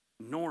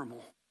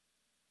normal.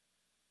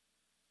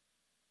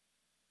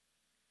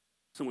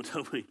 Someone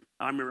told me,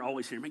 I remember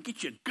always hearing, man,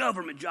 get you a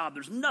government job.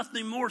 There's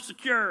nothing more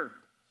secure.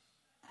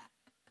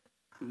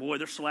 Boy,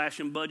 they're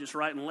slashing budgets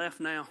right and left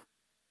now.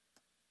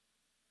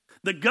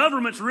 The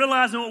government's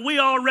realizing what we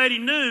already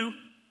knew.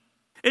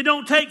 It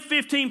don't take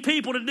 15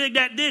 people to dig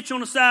that ditch on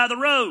the side of the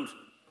road.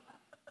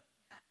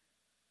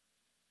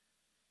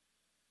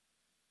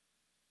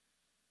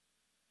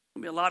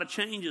 There'll be a lot of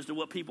changes to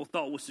what people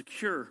thought was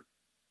secure.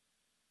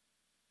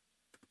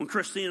 When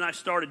Christine and I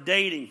started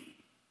dating,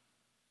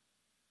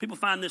 people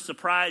find this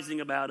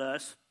surprising about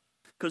us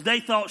because they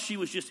thought she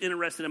was just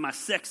interested in my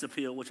sex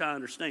appeal, which I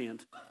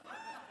understand.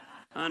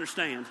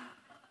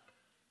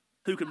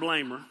 Who could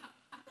blame her?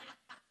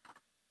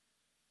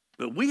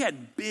 But we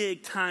had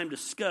big time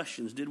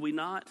discussions, did we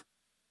not?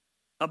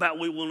 About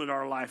what we wanted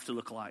our life to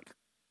look like.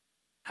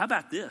 How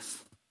about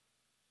this?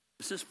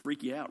 Let's just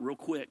freak you out real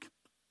quick.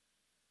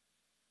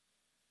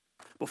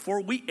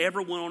 Before we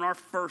ever went on our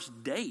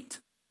first date,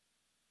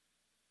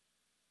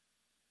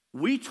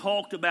 we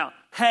talked about,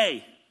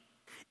 hey,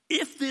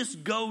 if this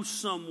goes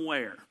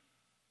somewhere,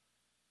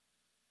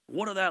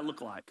 what does that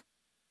look like?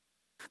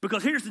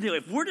 Because here's the deal.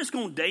 If we're just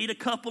going to date a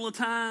couple of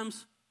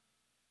times,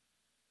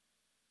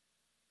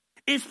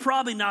 it's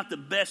probably not the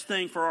best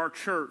thing for our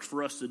church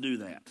for us to do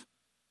that.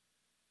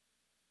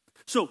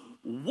 So,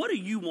 what do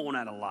you want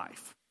out of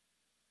life?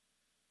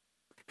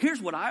 Here's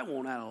what I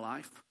want out of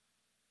life.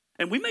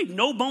 And we made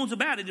no bones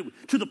about it,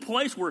 to the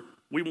place where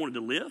we wanted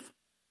to live,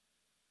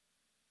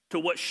 to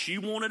what she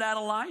wanted out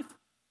of life,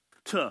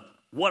 to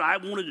what I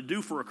wanted to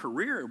do for a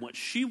career and what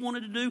she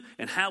wanted to do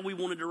and how we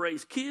wanted to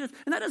raise kids.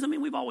 And that doesn't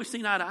mean we've always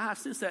seen eye to eye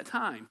since that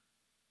time.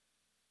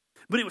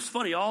 But it was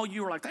funny. All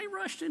you were like, they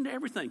rushed into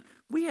everything.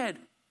 We had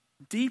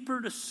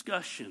deeper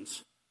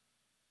discussions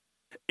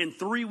in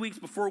 3 weeks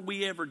before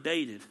we ever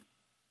dated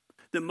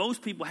than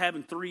most people have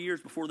in 3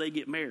 years before they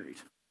get married.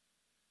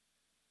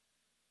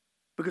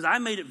 Because I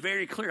made it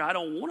very clear I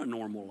don't want a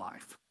normal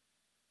life.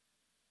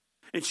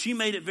 And she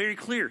made it very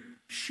clear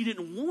she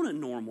didn't want a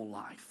normal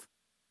life.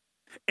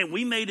 And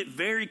we made it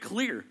very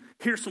clear,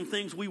 here's some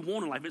things we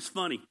want in life. It's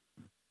funny.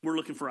 We're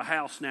looking for a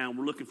house now. And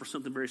we're looking for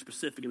something very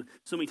specific. And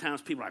so many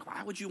times people are like,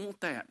 why would you want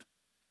that?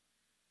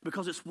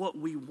 Because it's what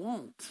we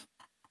want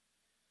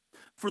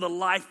for the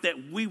life that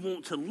we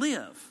want to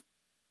live.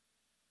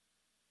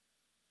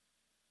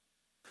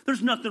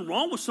 There's nothing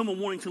wrong with someone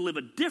wanting to live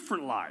a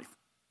different life,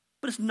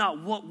 but it's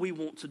not what we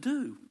want to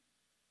do.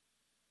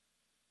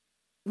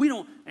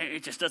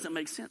 It just doesn't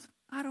make sense.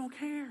 I don't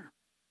care.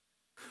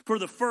 For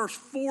the first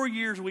 4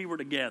 years we were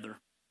together,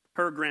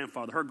 her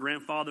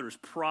grandfather is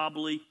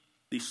probably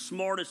the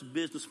smartest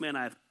businessman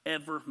I've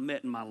ever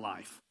met in my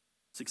life.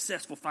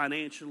 Successful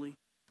financially,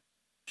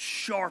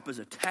 sharp as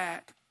a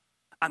tack.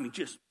 I mean,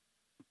 just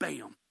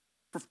bam.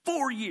 For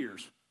 4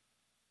 years.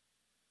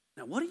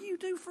 Now, what do you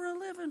do for a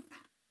living?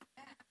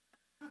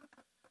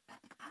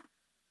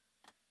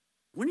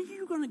 When are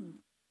you going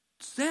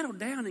to settle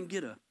down and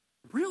get a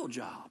real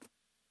job?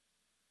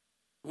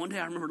 One day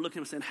I remember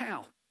looking at him and saying,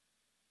 Hal,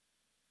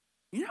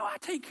 you know, I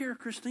take care of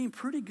Christine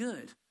pretty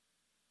good.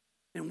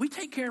 And we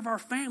take care of our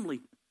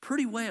family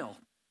pretty well.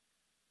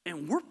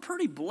 And we're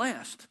pretty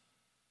blessed.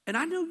 And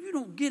I know you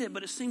don't get it,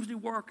 but it seems to be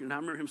working. And I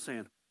remember him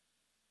saying,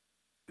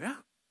 yeah,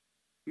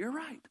 you're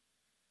right.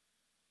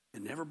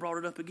 And never brought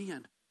it up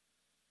again.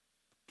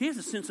 He has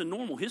a sense of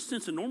normal. His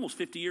sense of normal is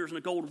 50 years and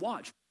a gold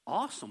watch.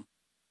 Awesome.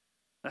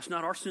 That's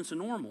not our sense of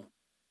normal.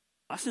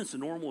 My sense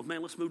of normal is,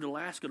 man, let's move to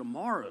Alaska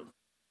tomorrow.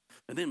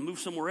 And then move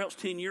somewhere else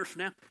 10 years from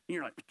now. And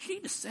you're like, you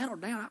need to settle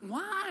down.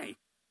 Why?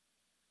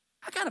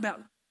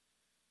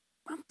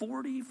 I'm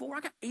 44. I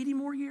got 80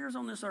 more years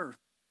on this earth.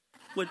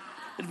 With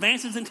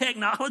advances in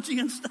technology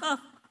and stuff.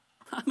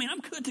 I mean,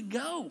 I'm good to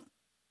go.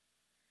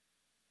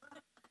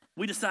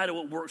 We decided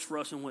what works for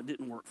us and what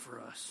didn't work for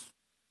us.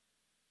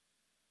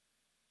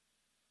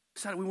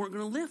 Decided we weren't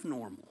going to live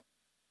normal.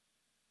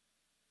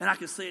 And I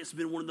can say it's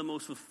been one of the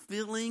most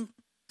fulfilling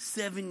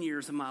 7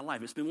 years of my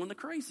life. It's been one of the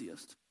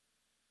craziest.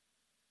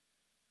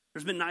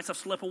 There's been nights I've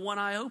slept with one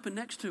eye open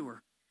next to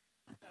her.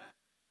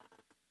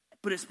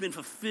 But it's been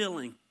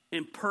fulfilling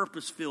and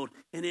purpose-filled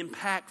and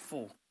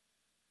impactful.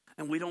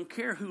 And we don't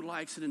care who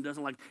likes it and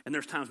doesn't like it. And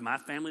there's times my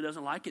family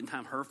doesn't like it and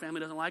times her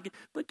family doesn't like it.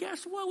 But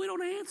guess what? We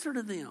don't answer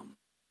to them.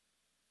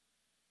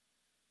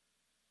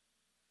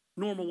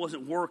 Normal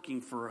wasn't working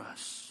for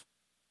us.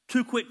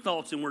 2 quick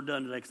thoughts and we're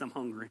done today because I'm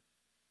hungry.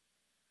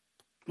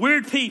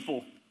 Weird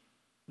people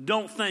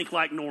don't think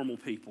like normal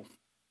people.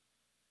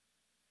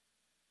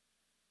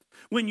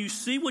 When you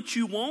see what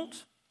you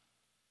want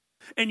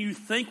and you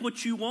think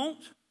what you want,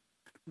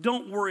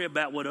 don't worry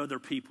about what other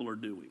people are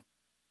doing.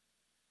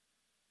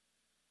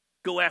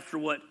 Go after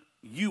what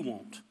you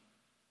want.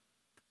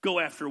 Go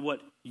after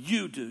what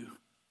you do.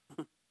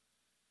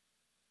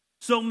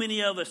 So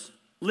many of us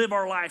live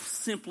our life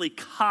simply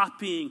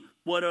copying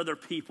what other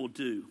people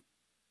do.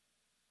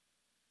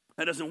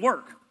 That doesn't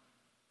work.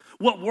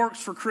 What works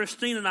for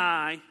Christine and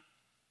I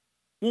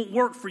won't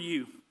work for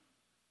you.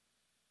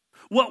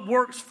 What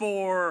works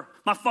for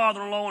my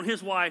father-in-law and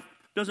his wife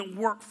doesn't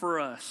work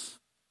for us.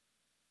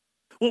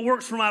 What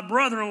works for my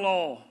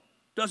brother-in-law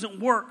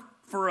doesn't work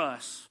for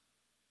us.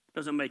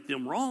 Doesn't make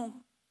them wrong.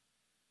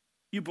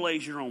 You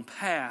blaze your own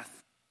path.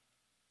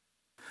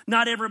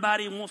 Not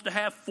everybody wants to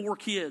have 4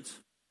 kids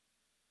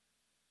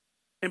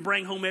and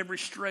bring home every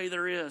stray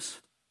there is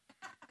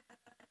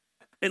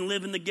and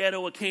live in the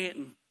ghetto of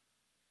Canton.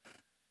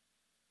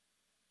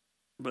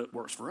 But it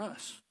works for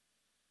us.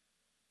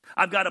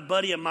 I've got a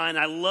buddy of mine,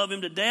 I love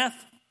him to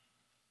death,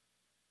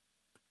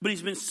 but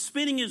he's been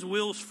spinning his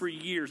wheels for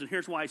years, and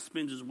here's why he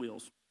spins his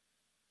wheels.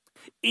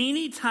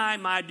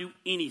 Anytime I do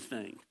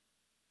anything,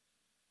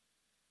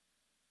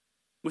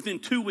 within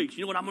 2 weeks,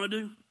 you know what I'm going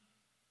to do?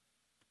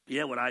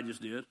 Yeah, what I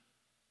just did.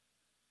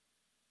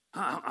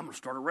 I'm going to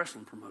start a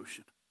wrestling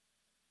promotion.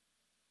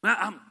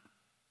 I'm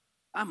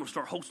going to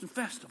start hosting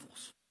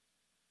festivals.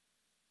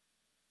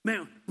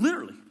 Man,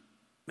 literally.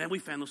 Man, we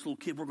found this little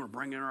kid we're going to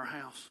bring in our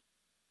house.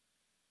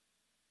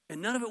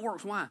 And none of it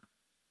works. Why?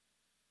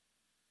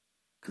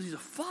 Because he's a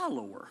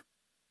follower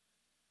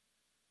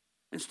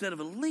instead of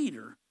a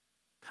leader.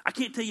 I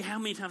can't tell you how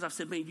many times I've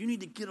said, man, you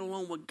need to get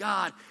along with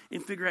God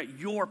and figure out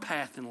your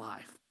path in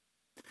life.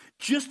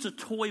 Just to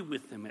toy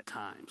with him at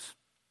times,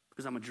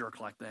 because I'm a jerk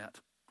like that.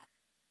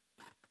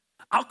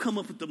 I'll come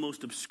up with the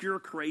most obscure,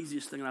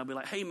 craziest thing, and I'll be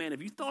like, hey, man,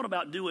 have you thought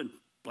about doing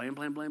blam,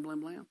 blam, blam,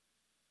 blam, blam?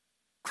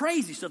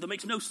 Crazy stuff that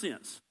makes no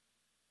sense.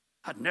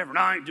 I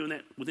ain't doing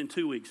that within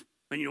 2 weeks.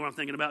 And you know what I'm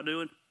thinking about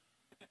doing?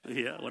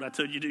 Yeah, what I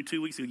told you to do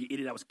 2 weeks ago, you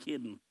idiot, I was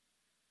kidding.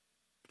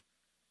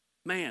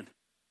 Man,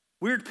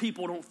 weird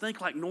people don't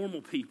think like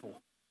normal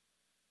people.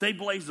 They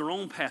blaze their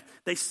own path.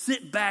 They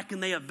sit back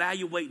and they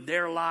evaluate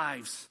their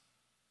lives.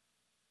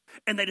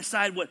 And they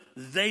decide what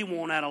they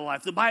want out of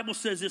life. The Bible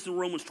says this in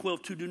Romans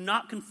 12:2, do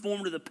not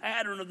conform to the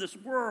pattern of this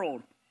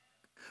world,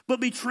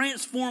 but be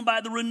transformed by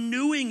the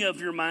renewing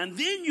of your mind.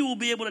 Then you will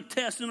be able to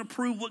test and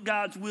approve what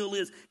God's will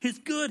is, his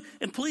good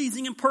and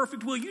pleasing and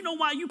perfect will. You know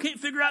why you can't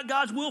figure out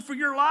God's will for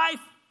your life?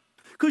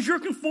 Because you're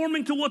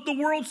conforming to what the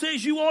world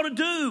says you ought to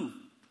do.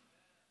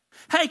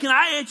 Hey, can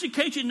I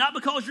educate you? Not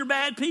because you're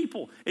bad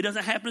people. It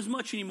doesn't happen as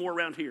much anymore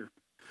around here.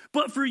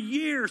 But for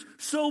years,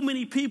 so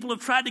many people have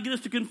tried to get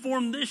us to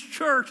conform this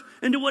church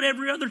into what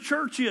every other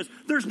church is.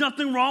 There's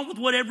nothing wrong with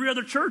what every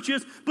other church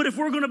is, but if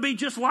we're going to be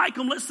just like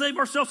them, let's save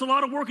ourselves a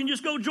lot of work and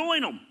just go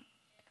join them.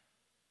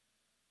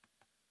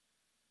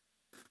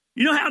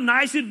 You know how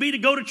nice it'd be to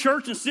go to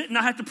church and sit and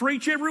not have to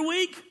preach every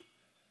week?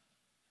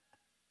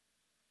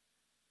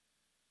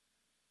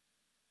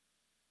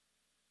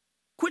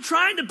 Quit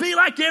trying to be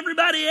like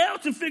everybody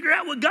else and figure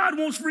out what God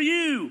wants for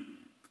you.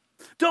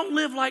 Don't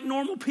live like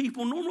normal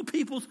people. Normal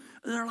people's,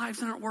 their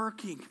lives aren't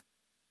working.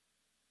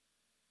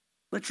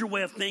 Let your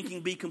way of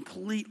thinking be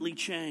completely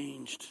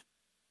changed.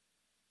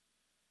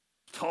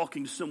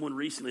 Talking to someone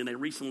recently, and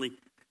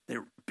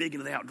they're big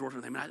into the outdoors,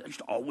 and they said, I used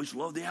to always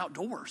love the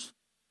outdoors.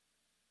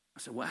 I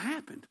said, what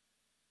happened?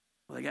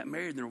 Well, they got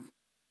married, and their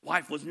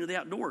wife wasn't into the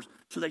outdoors,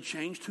 so they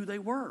changed who they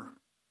were.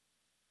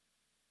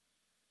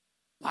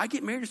 Why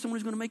get married to someone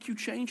who's going to make you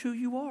change who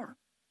you are?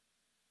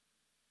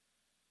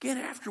 Get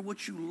after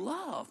what you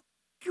love.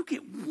 You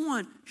get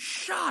one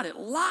shot at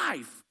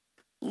life.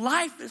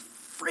 Life is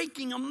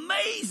freaking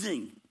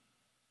amazing.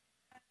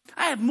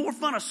 I have more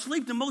fun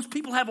asleep than most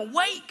people have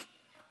awake.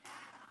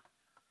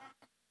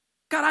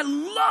 God, I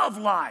love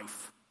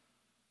life.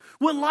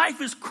 When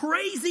life is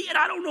crazy and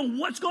I don't know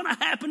what's going to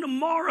happen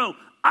tomorrow,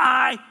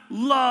 I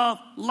love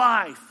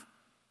life.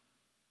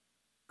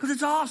 Because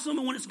it's awesome,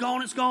 and when it's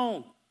gone, it's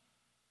gone.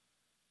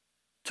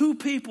 2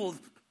 people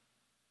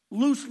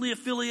loosely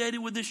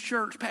affiliated with this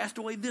church passed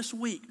away this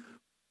week.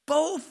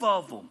 Both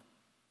of them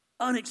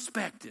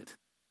unexpected.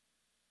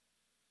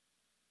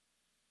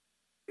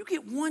 You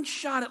get one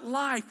shot at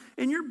life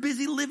and you're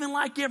busy living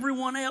like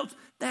everyone else.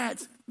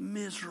 That's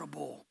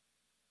miserable.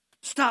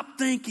 Stop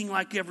thinking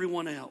like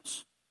everyone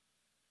else.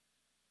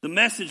 The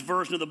Message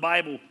version of the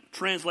Bible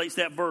translates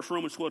that verse,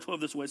 Romans 12:12,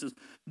 this way. It says,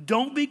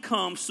 don't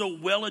become so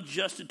well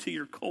adjusted to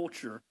your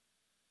culture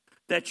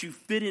that you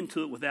fit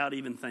into it without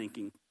even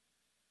thinking.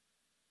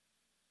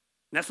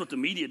 And that's what the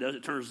media does.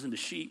 It turns us into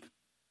sheep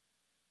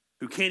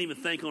who can't even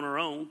think on our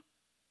own,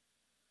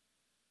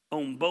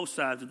 on both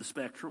sides of the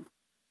spectrum.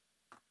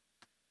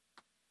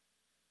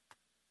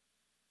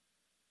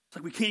 It's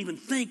like we can't even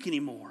think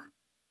anymore.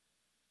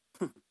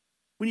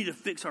 We need to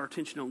fix our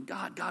attention on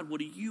God. God, what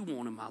do you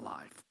want in my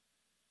life?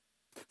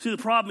 See, the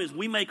problem is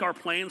we make our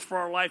plans for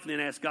our life and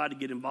then ask God to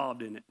get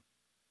involved in it.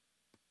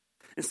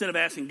 Instead of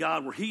asking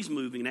God where he's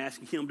moving and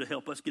asking him to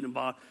help us get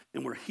involved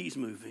in where he's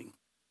moving.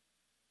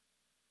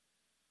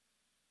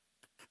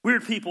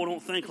 Weird people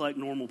don't think like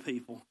normal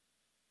people.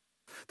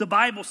 The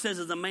Bible says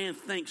as a man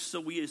thinks,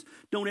 so he is.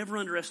 Don't ever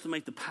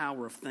underestimate the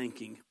power of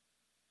thinking.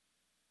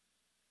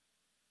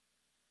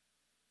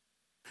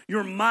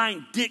 Your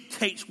mind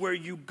dictates where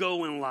you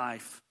go in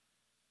life.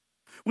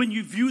 When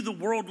you view the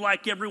world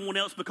like everyone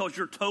else because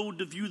you're told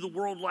to view the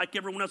world like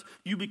everyone else,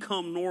 you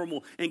become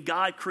normal. And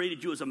God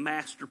created you as a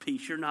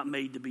masterpiece. You're not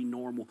made to be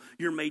normal.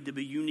 You're made to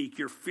be unique.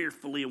 You're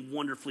fearfully and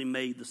wonderfully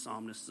made, the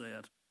psalmist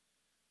said.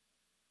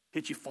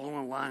 Yet you fall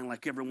in line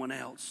like everyone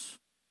else.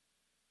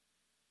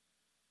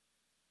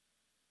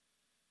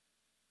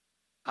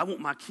 I want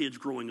my kids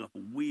growing up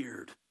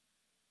weird.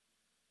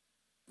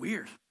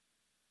 Weird.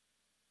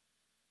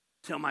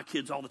 Tell my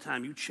kids all the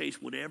time, you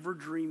chase whatever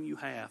dream you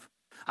have.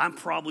 I'm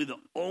probably the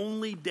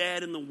only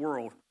dad in the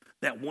world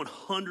that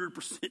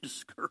 100%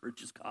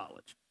 discourages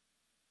college.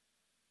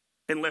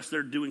 Unless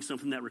they're doing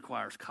something that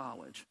requires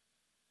college.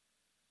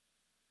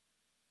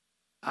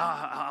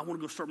 I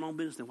want to go start my own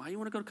business. Then why do you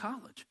want to go to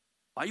college?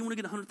 Why do you want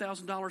to get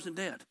 $100,000 in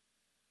debt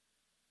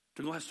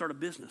to go have to start a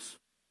business?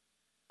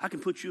 I can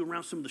put you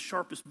around some of the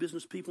sharpest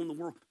business people in the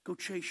world. Go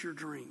chase your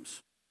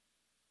dreams.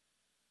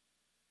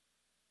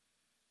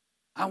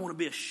 I want to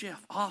be a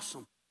chef.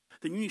 Awesome.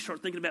 Then you need to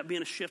start thinking about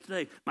being a chef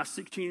today. My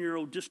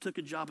 16-year-old just took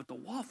a job at the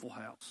Waffle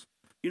House.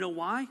 You know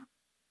why?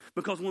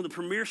 Because one of the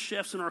premier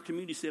chefs in our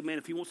community said, man,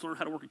 if he wants to learn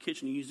how to work a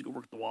kitchen, he needs to go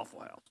work at the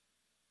Waffle House.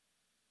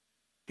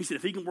 He said,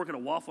 if he can work at a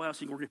Waffle House,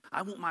 he can work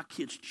I want my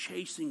kids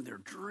chasing their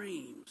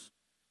dreams.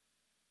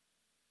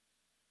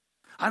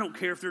 I don't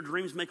care if their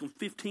dreams make them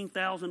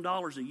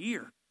 $15,000 a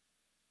year.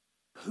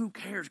 Who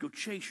cares? Go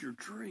chase your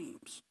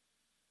dreams.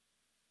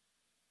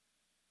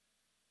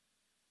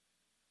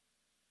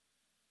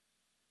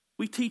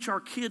 We teach our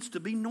kids to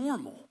be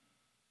normal.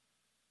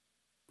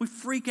 We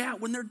freak out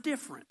when they're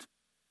different.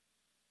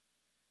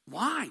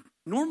 Why?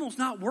 Normal's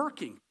not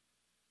working.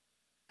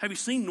 Have you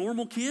seen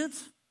normal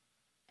kids?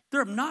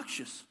 They're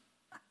obnoxious.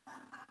 I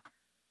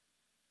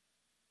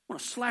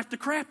want to slap the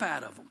crap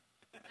out of them.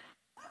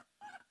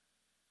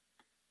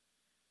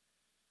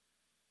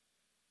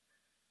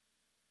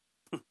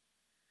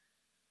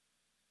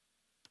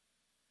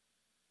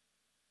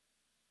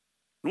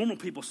 Normal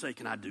people say,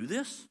 can I do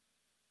this?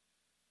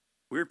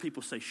 Weird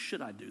people say,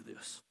 should I do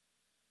this?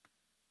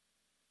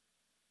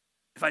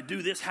 If I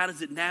do this, how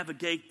does it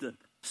navigate the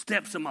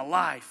steps of my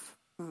life?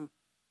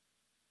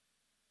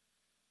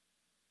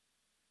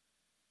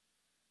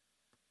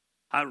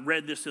 I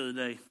read this the other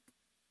day,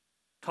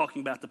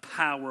 talking about the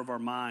power of our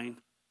mind.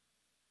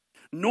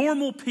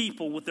 Normal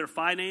people with their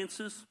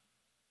finances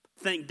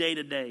think day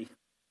to day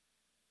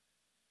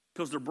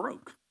because they're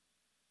broke.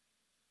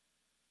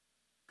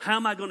 How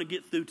am I going to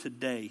get through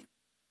today?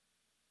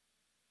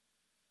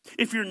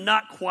 If you're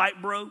not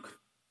quite broke,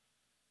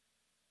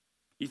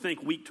 you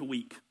think week to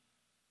week.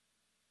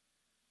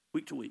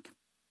 Week to week.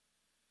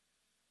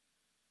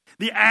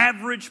 The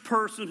average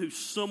person who's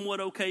somewhat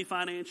okay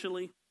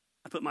financially,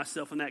 I put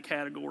myself in that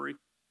category,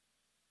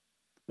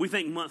 we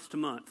think month to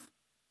month.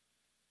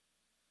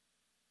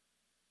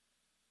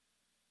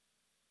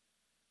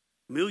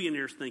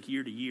 Millionaires think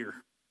year to year.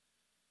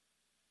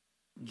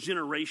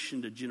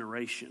 Generation to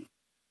generation.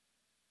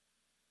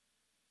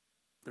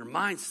 Their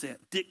mindset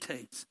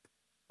dictates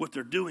what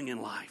they're doing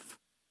in life.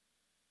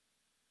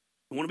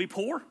 You want to be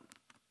poor?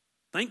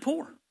 Think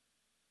poor.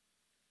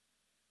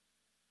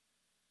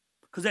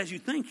 Because as you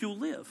think, you'll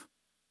live.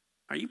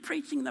 Are you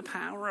preaching the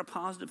power of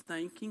positive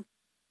thinking?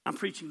 I'm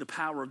preaching the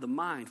power of the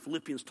mind.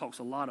 Philippians talks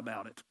a lot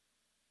about it.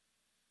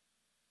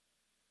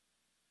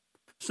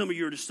 Some of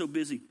you are just so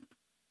busy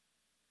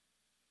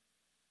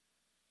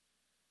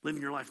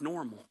living your life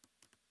normal.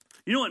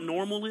 You know what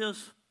normal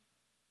is?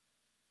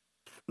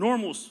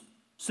 Normal's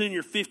sending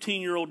your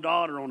 15-year-old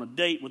daughter on a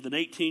date with an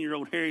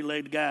 18-year-old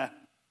hairy-legged guy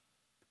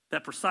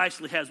that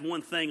precisely has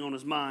one thing on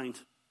his mind.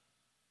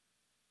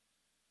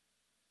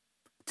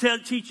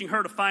 Teaching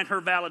her to find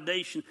her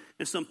validation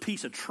in some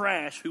piece of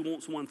trash who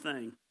wants one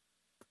thing.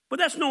 But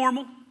that's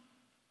normal.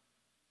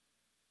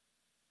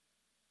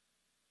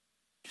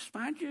 Just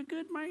find you a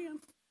good man.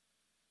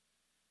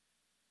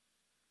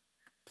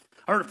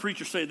 I heard a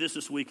preacher say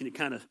this week, and it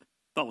kind of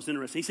thought was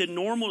interesting. He said,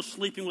 normal is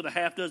sleeping with a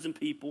half dozen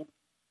people,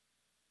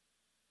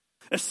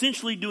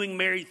 essentially doing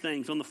married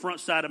things on the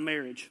front side of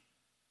marriage.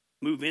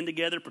 Move in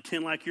together,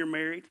 pretend like you're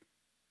married,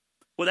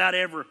 without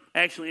ever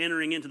actually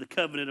entering into the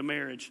covenant of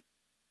marriage.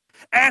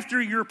 After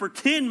your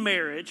pretend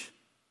marriage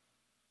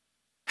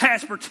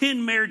has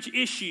pretend marriage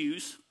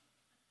issues,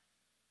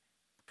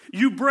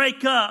 you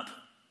break up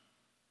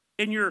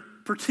in your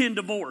pretend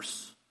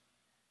divorce.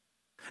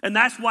 And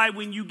that's why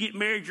when you get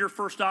married, your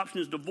first option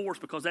is divorce,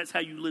 because that's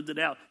how you lived it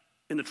out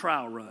in the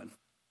trial run.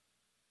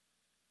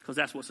 Because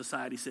that's what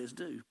society says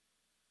do.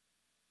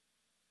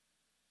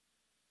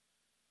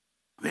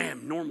 Man,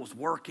 normal's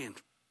working.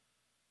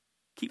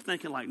 Keep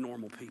thinking like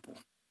normal people.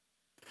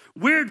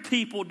 Weird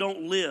people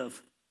don't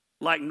live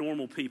like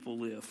normal people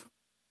live.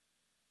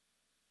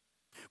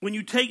 When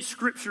you take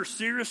Scripture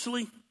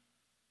seriously,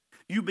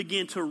 you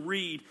begin to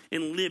read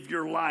and live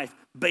your life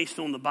based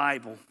on the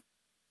Bible.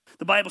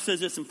 The Bible says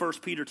this in 1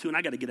 Peter 2, and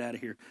I got to get out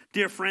of here.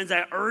 Dear friends,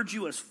 I urge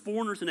you as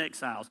foreigners and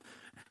exiles.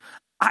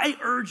 I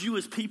urge you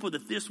as people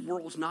that this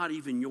world's not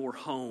even your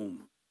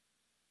home.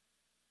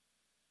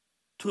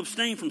 To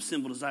abstain from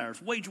sinful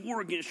desires, wage war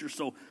against your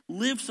soul,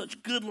 live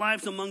such good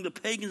lives among the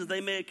pagans that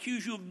they may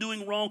accuse you of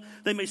doing wrong,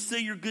 they may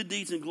see your good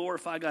deeds and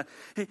glorify God.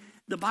 Hey,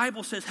 the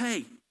Bible says,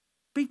 hey,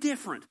 be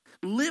different.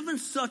 Live in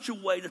such a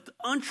way that the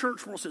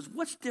unchurched world says,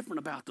 what's different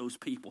about those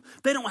people?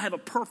 They don't have a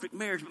perfect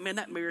marriage, but man,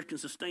 that marriage can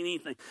sustain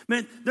anything.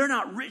 Man, they're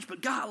not rich,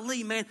 but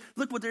golly, man,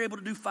 look what they're able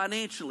to do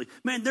financially.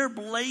 Man, they're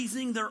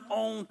blazing their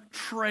own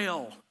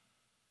trail.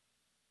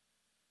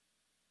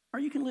 Or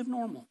you can live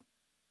normal.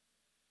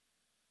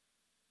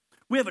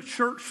 We have a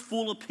church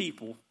full of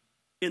people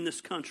in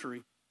this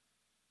country,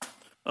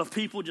 of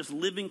people just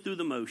living through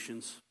the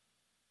motions.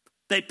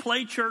 They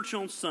play church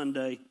on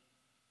Sunday.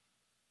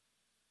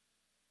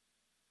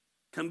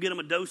 Come get them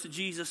a dose of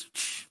Jesus,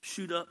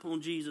 shoot up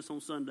on Jesus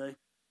on Sunday.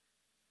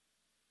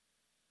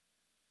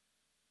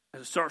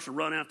 As it starts to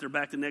run out, they're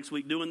back the next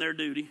week doing their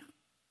duty.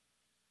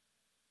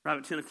 Arrive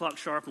at 10 o'clock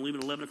sharp and leave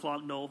at 11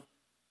 o'clock dull.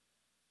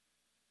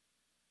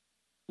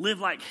 Live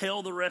like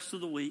hell the rest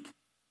of the week.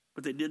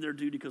 But they did their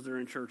duty because they're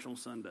in church on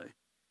Sunday.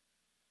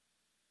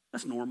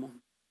 That's normal.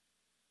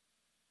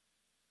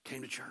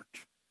 Came to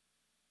church.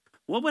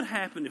 What would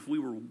happen if we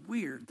were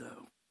weird,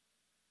 though?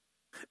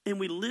 And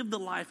we lived the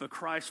life of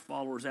Christ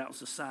followers out in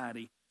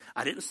society.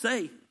 I didn't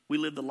say we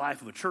lived the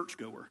life of a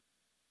churchgoer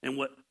and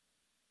what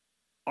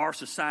our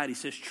society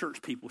says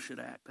church people should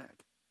act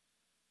like.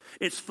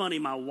 It's funny,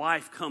 my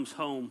wife comes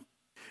home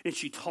and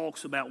she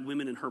talks about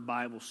women in her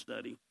Bible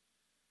study.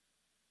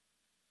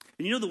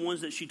 And you know the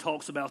ones that she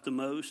talks about the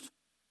most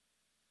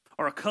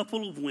are a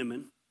couple of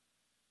women.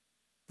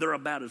 They're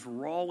about as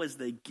raw as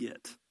they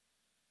get.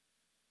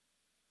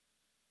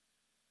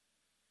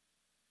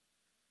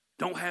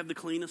 Don't have the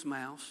cleanest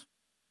mouths.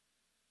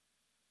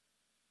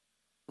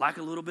 Like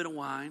a little bit of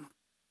wine.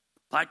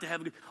 Like to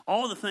have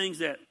all the things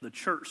that the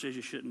church says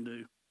you shouldn't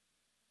do.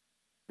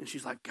 And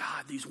she's like,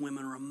 God, these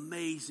women are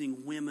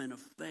amazing women of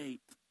faith.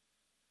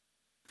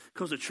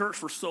 Because the church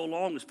for so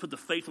long has put the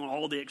faith on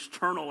all the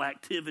external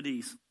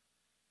activities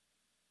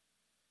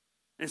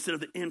instead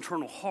of the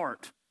internal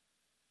heart.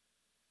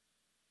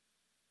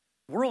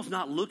 The world's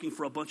not looking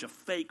for a bunch of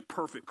fake,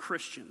 perfect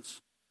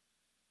Christians.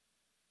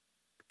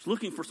 It's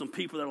looking for some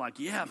people that are like,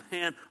 yeah,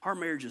 man, our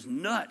marriage is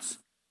nuts.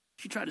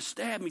 She tried to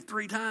stab me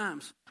 3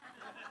 times.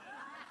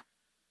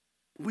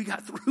 We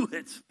got through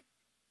it.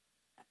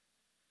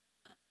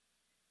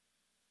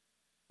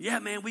 Yeah,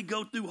 man, we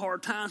go through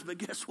hard times, but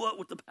guess what?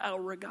 With the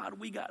power of God,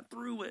 we got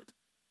through it.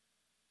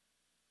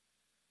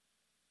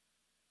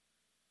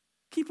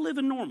 Keep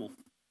living normal.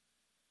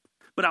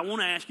 But I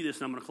want to ask you this,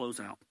 and I'm going to close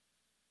out.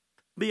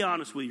 Be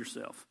honest with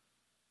yourself.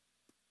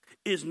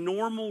 Is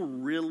normal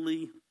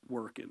really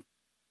working?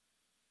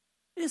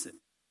 Is it?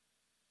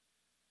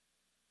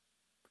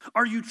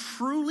 Are you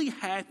truly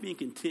happy and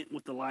content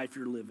with the life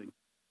you're living?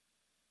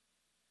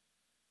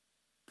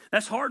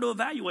 That's hard to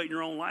evaluate in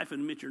your own life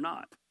and admit you're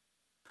not.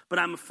 But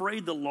I'm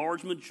afraid the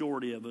large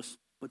majority of us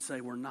would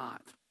say we're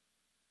not.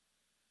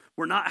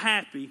 We're not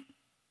happy.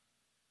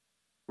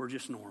 We're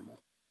just normal.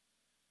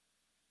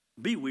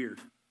 Be weird.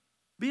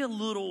 Be a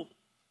little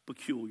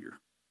peculiar.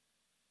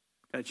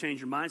 Got to change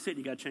your mindset.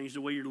 You got to change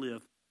the way you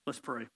live. Let's pray.